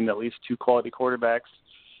wanting at least 2 quality quarterbacks,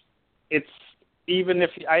 it's even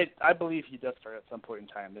if I believe he does start at some point in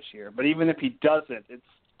time this year, but even if he doesn't, it's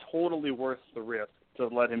totally worth the risk to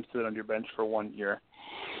let him sit on your bench for 1 year,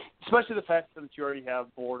 especially the fact that you already have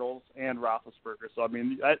Bortles and Roethlisberger. So, I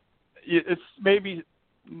mean, it's maybe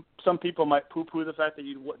some people might poo-poo the fact that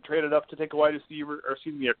you traded up to take a wide receiver, or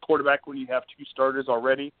a quarterback when you have 2 starters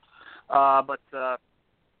already. But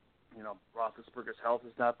Roethlisberger's health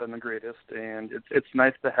has not been the greatest, and it's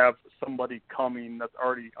nice to have somebody coming that's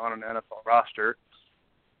already on an NFL roster,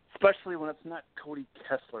 especially when it's not Cody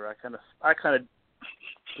Kessler. I kind of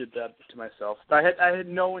did that to myself. I had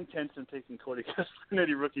no intention of taking Cody Kessler in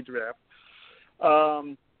any rookie draft.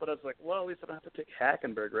 But I was like, well, at least I don't have to take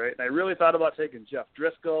Hackenberg, right? And I really thought about taking Jeff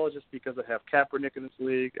Driscoll just because I have Kaepernick in this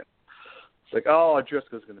league. And It's like, oh,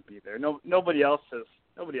 Driscoll's going to be there. Nobody else has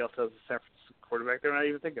a San Francisco quarterback. They're not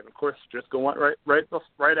even thinking. Of course, Driscoll went right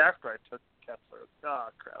after I took Kessler. Oh,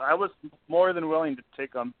 crap. I was more than willing to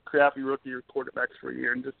take on crappy rookie quarterbacks for a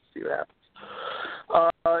year and just to see what happens.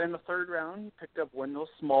 In the third round, picked up Wendell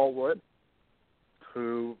Smallwood,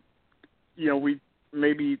 who,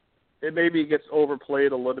 maybe gets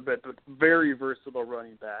overplayed a little bit, but very versatile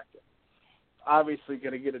running back. Obviously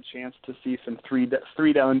going to get a chance to see some three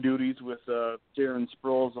down duties with Darren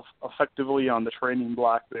Sproles effectively on the training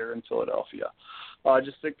block there in Philadelphia. I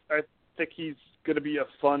think he's going to be a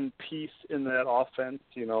fun piece in that offense.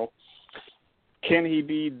 Can he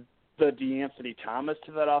be the DeAnthony Thomas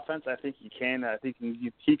to that offense? I think he can. I think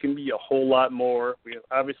he can be a whole lot more. We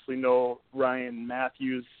obviously know Ryan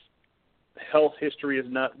Matthews' health history is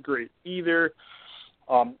not great either.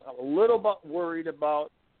 I'm a little bit worried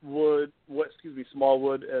about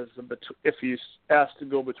Smallwood if he's asked to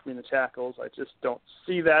go between the tackles. I just don't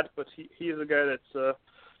see that, but he is a guy that's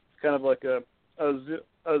kind of like a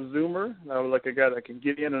zoomer, like a guy that can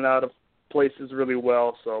get in and out of places really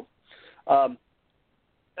well. So,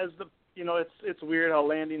 it's weird how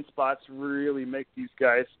landing spots really make these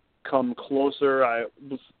guys come closer. I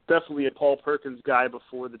was definitely a Paul Perkins guy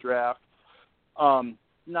before the draft.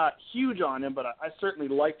 Not huge on him, but I certainly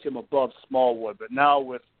liked him above Smallwood. But now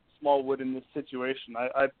with Smallwood in this situation,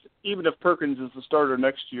 I even if Perkins is the starter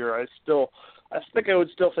next year, I think I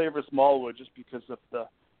would still favor Smallwood just because of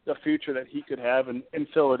the future that he could have in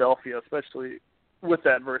Philadelphia, especially with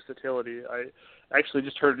that versatility. I actually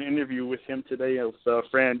just heard an interview with him today with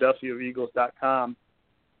Fran Duffy of Eagles.com,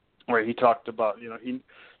 where he talked about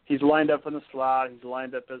he's lined up in the slot. He's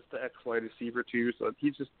lined up as the X wide receiver too. So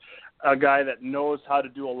he's just a guy that knows how to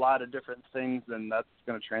do a lot of different things, and that's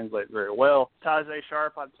going to translate very well. Tajay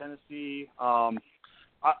Sharp on Tennessee.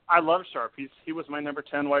 I love Sharp. He was my number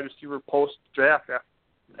 10 wide receiver post draft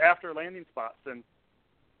after landing spots, and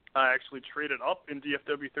I actually traded up in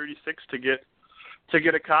DFW 36 to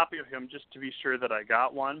get a copy of him just to be sure that I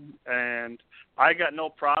got one, and I got no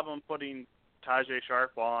problem putting Tajay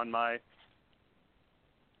Sharp on my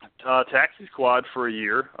taxi squad for a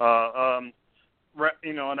year, and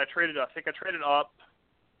I traded up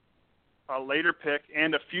a later pick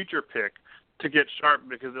and a future pick to get Sharp,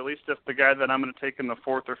 because at least if the guy that I'm going to take in the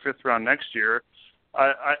 4th or 5th round next year,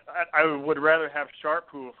 I would rather have Sharp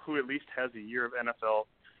who at least has a year of NFL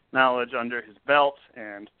knowledge under his belt.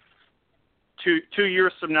 And 2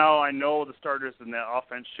 years from now, I know the starters in that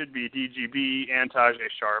offense should be DGB and Tajay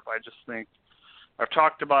Sharp. I just think I've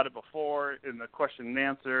talked about it before in the question and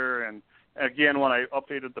answer, and again when I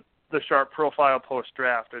updated the Sharp profile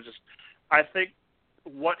post-draft. I think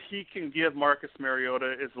what he can give Marcus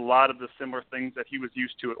Mariota is a lot of the similar things that he was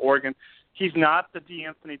used to at Oregon. He's not the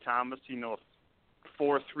DeAnthony Thomas,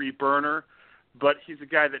 4-3 burner, but he's a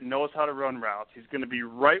guy that knows how to run routes. He's going to be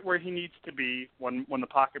right where he needs to be when the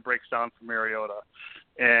pocket breaks down for Mariota.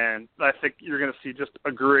 And I think you're going to see just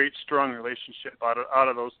a great, strong relationship out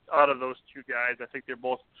of those two guys. I think they're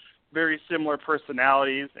both very similar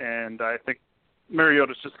personalities, and I think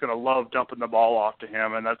Mariota's just going to love dumping the ball off to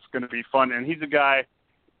him, and that's going to be fun. And he's a guy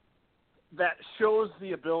that shows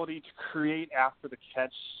the ability to create after the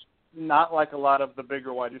catch, not like a lot of the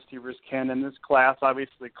bigger wide receivers can in this class.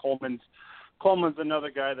 Obviously, Coleman's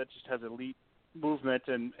another guy that just has elite movement,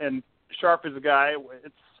 and Sharp is a guy.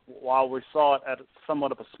 While we saw it at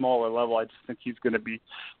somewhat of a smaller level, I just think he's going to be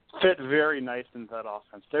fit very nice into that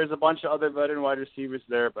offense. There's a bunch of other veteran wide receivers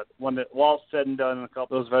there, but when all's said and done, a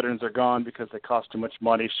couple of those veterans are gone because they cost too much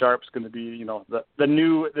money. Sharp's going to be, the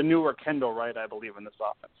newer Kendall Wright, I believe, in this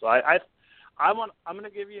offense. So I'm going to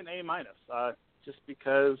give you an A-, just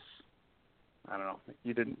because. I don't know.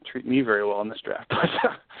 You didn't treat me very well in this draft, but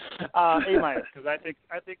A-, because I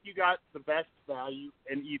think you got the best value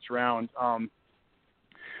in each round.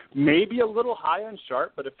 Maybe a little high on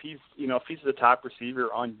Sharp, but if he's the top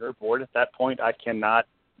receiver on your board at that point, I cannot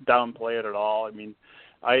downplay it at all. I mean,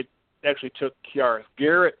 I actually took Kiaris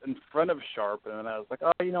Garrett in front of Sharp, and then I was like,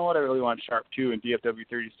 oh, you know what? I really want Sharp too in DFW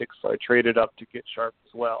 36, so I traded up to get Sharp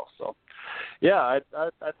as well. So, yeah, I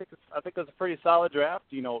think it's a pretty solid draft.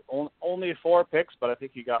 Only 4 picks, but I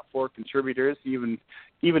think you got 4 contributors. Even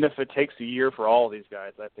if it takes a year for all of these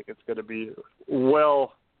guys, I think it's going to be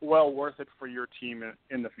well worth it for your team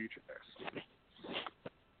in the future there.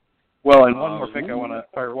 Well, and one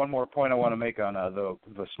more point I want to make on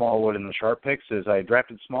the Smallwood and the Sharp picks is I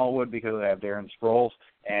drafted Smallwood because I have Darren Sproles,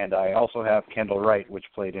 and I also have Kendall Wright, which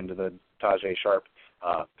played into the Tajay Sharp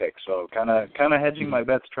pick. So kind of hedging my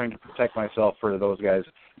bets, trying to protect myself for those guys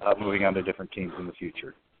moving on to different teams in the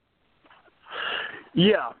future.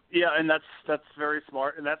 Yeah, and that's very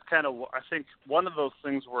smart, and that's kind of, I think, one of those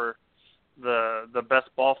things where the best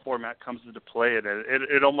ball format comes into play, and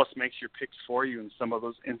it almost makes your picks for you in some of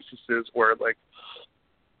those instances where, like,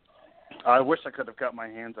 I wish I could have got my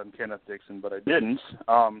hands on Kenneth Dixon, but I didn't.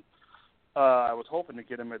 I was hoping to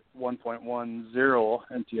get him at 1.10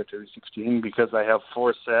 NTF 16 because I have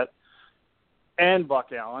Forsett and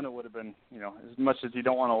Buck Allen. It would have been, as much as you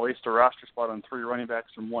don't want to waste a roster spot on 3 running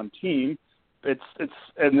backs from one team, it's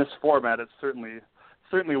in this format, it's certainly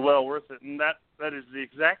well worth it. And that is the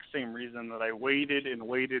exact same reason that I waited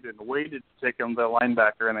to take him the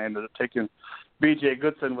linebacker, and I ended up taking B.J.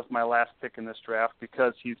 Goodson with my last pick in this draft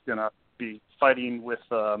because he's going to be fighting with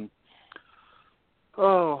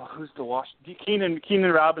who's the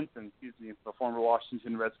Keenan Robinson, the former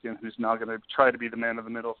Washington Redskin, who's now going to try to be the man of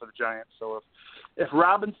the middle for the Giants. So if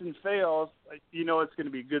Robinson fails, it's going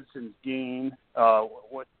to be Goodson's gain.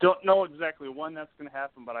 Don't know exactly when that's going to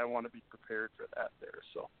happen, but I want to be prepared for that there.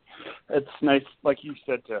 So it's nice, like you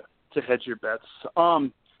said, to hedge your bets.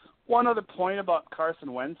 One other point about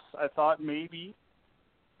Carson Wentz, I thought maybe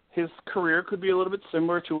his career could be a little bit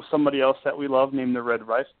similar to somebody else that we love named the Red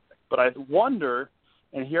Rice. But I wonder,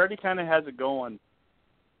 and he already kind of has it going,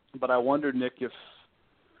 but I wonder, Nick,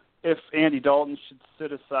 if Andy Dalton should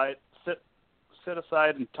sit aside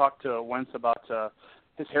and talk to Wentz about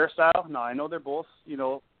his hairstyle. Now, I know they're both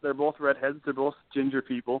redheads, they're both ginger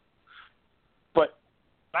people, but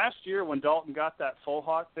last year when Dalton got that faux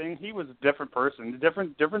hawk thing, he was a different person,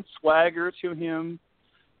 different swagger to him,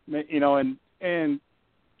 and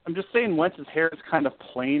I'm just saying Wentz's hair is kind of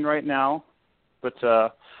plain right now, but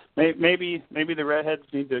maybe the redheads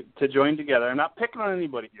need to join together. I'm not picking on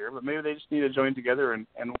anybody here, but maybe they just need to join together and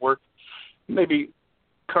work. Maybe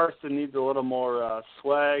Carson needs a little more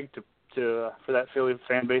swag for that Philly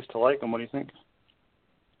fan base to like him. What do you think?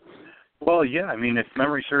 Well, yeah, I mean, if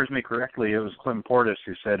memory serves me correctly, it was Clem Portis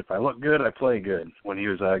who said, if I look good, I play good, when he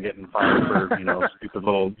was getting fired for, stupid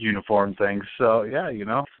little uniform things. So, yeah,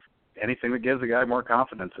 anything that gives a guy more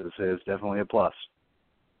confidence is definitely a plus.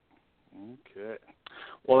 Okay.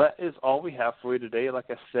 Well, that is all we have for you today.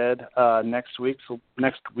 Like I said, next week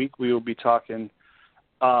we will be talking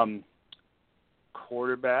quarterbacks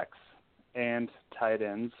and tight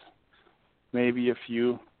ends, maybe a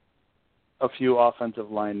few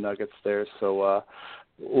offensive line nuggets there. So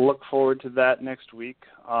look forward to that next week.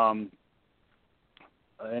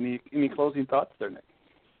 Any closing thoughts there, Nick?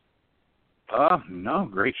 No,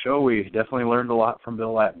 great show. We definitely learned a lot from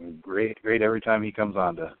Bill Latin. Great every time he comes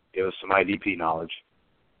on to give us some IDP knowledge.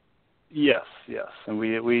 Yes, and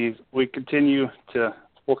we'll continue to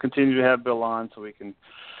have Bill on so we can,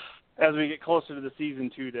 as we get closer to the season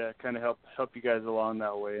too, to kind of help you guys along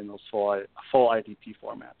that way in those full IDP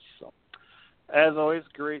formats. So, as always,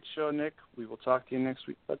 great show, Nick. We will talk to you next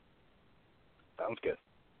week. Bud. Sounds good.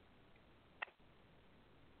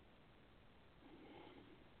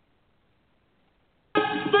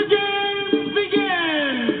 The game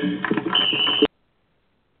begins!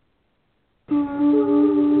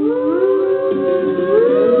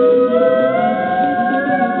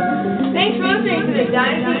 Thanks for listening to the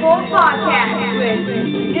Dynasty Bowl Podcast with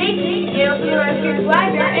JT, ALC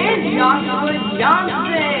Swagger, and Joshua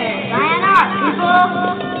Johnson. Sayonara,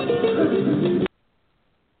 people!